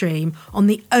Midsummer Night's Dream on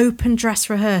the open dress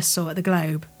rehearsal at the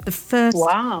Globe. The first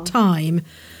time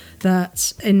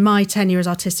that in my tenure as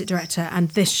artistic director and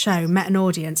this show met an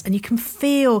audience, and you can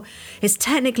feel it's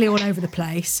technically all over the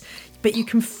place, but you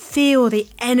can feel the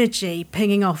energy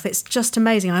pinging off. It's just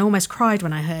amazing. I almost cried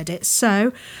when I heard it.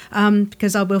 So,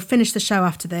 because I will finish the show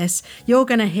after this, you're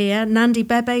going to hear Nandi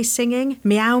Bebe singing,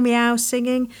 Meow Meow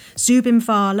singing, Zubin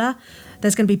Vala.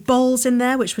 There's going to be bowls in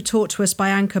there, which were taught to us by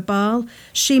Anka Bal.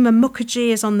 Shima Mukherjee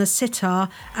is on the sitar,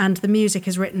 and the music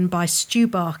is written by Stu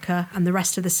Barker, and the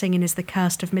rest of the singing is the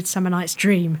cast of Midsummer Night's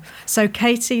Dream. So,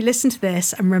 Katie, listen to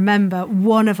this and remember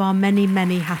one of our many,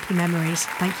 many happy memories.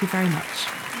 Thank you very much.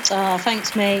 Oh,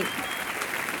 thanks, mate.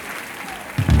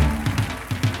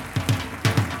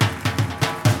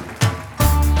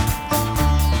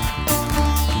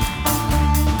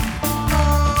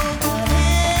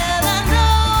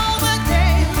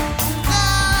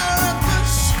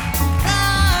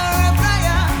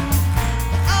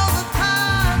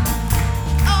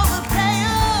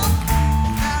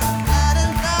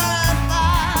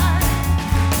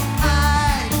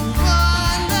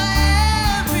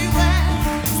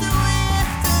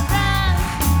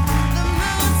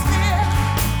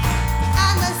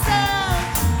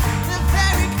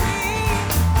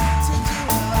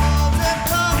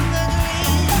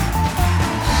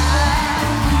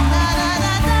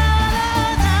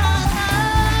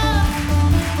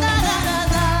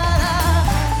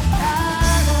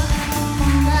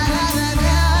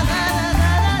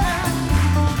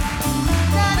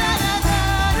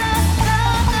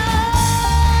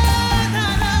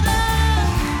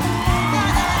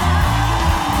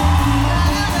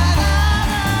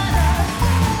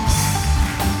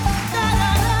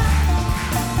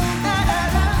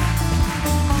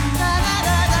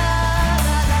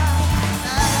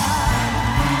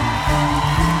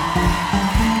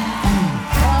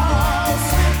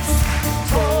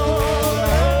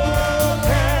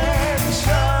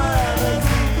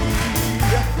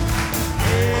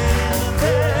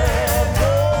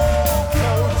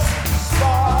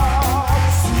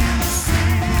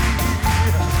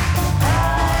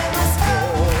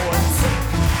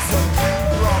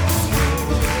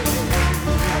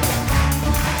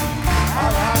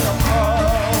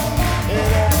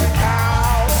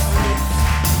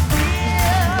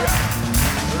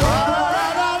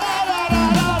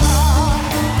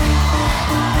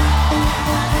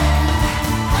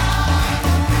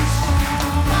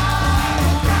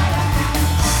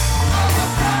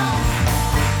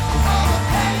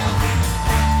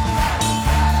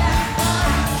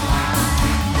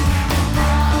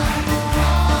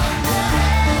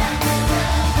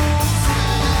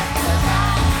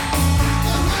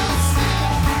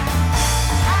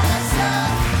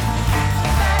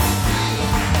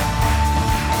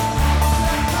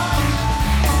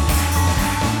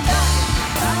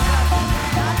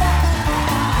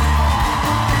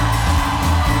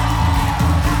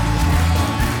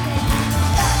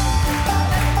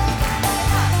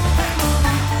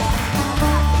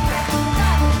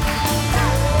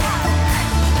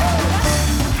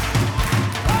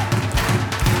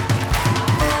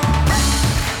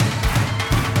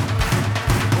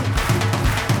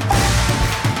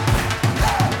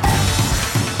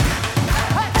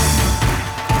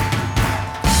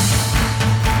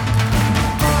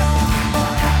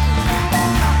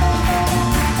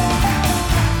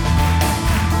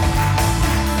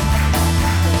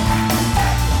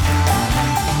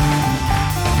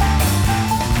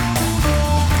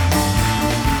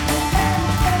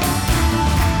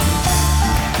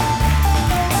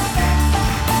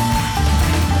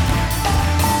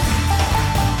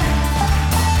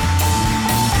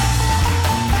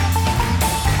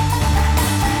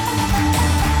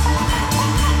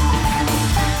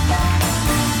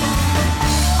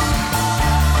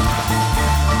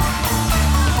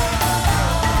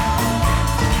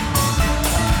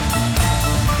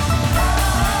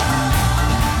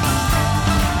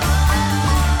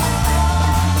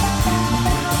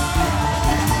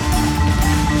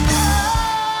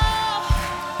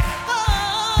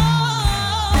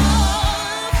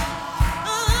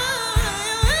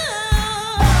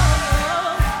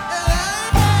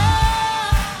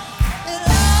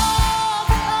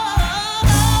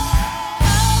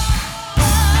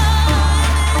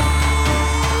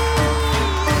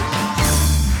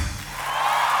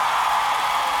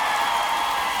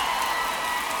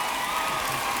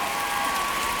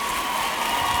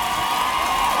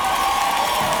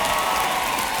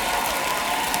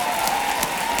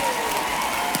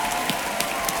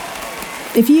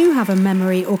 If you have a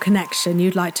memory or connection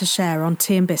you'd like to share on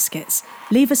Tea and Biscuits,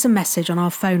 leave us a message on our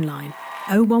phone line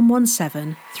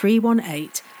 0117 318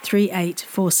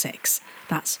 3846.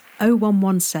 That's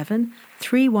 0117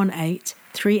 318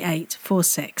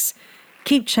 3846.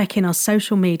 Keep checking our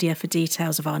social media for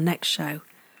details of our next show.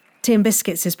 Tea and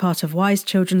Biscuits is part of Wise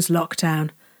Children's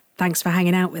Lockdown. Thanks for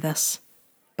hanging out with us.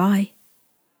 Bye.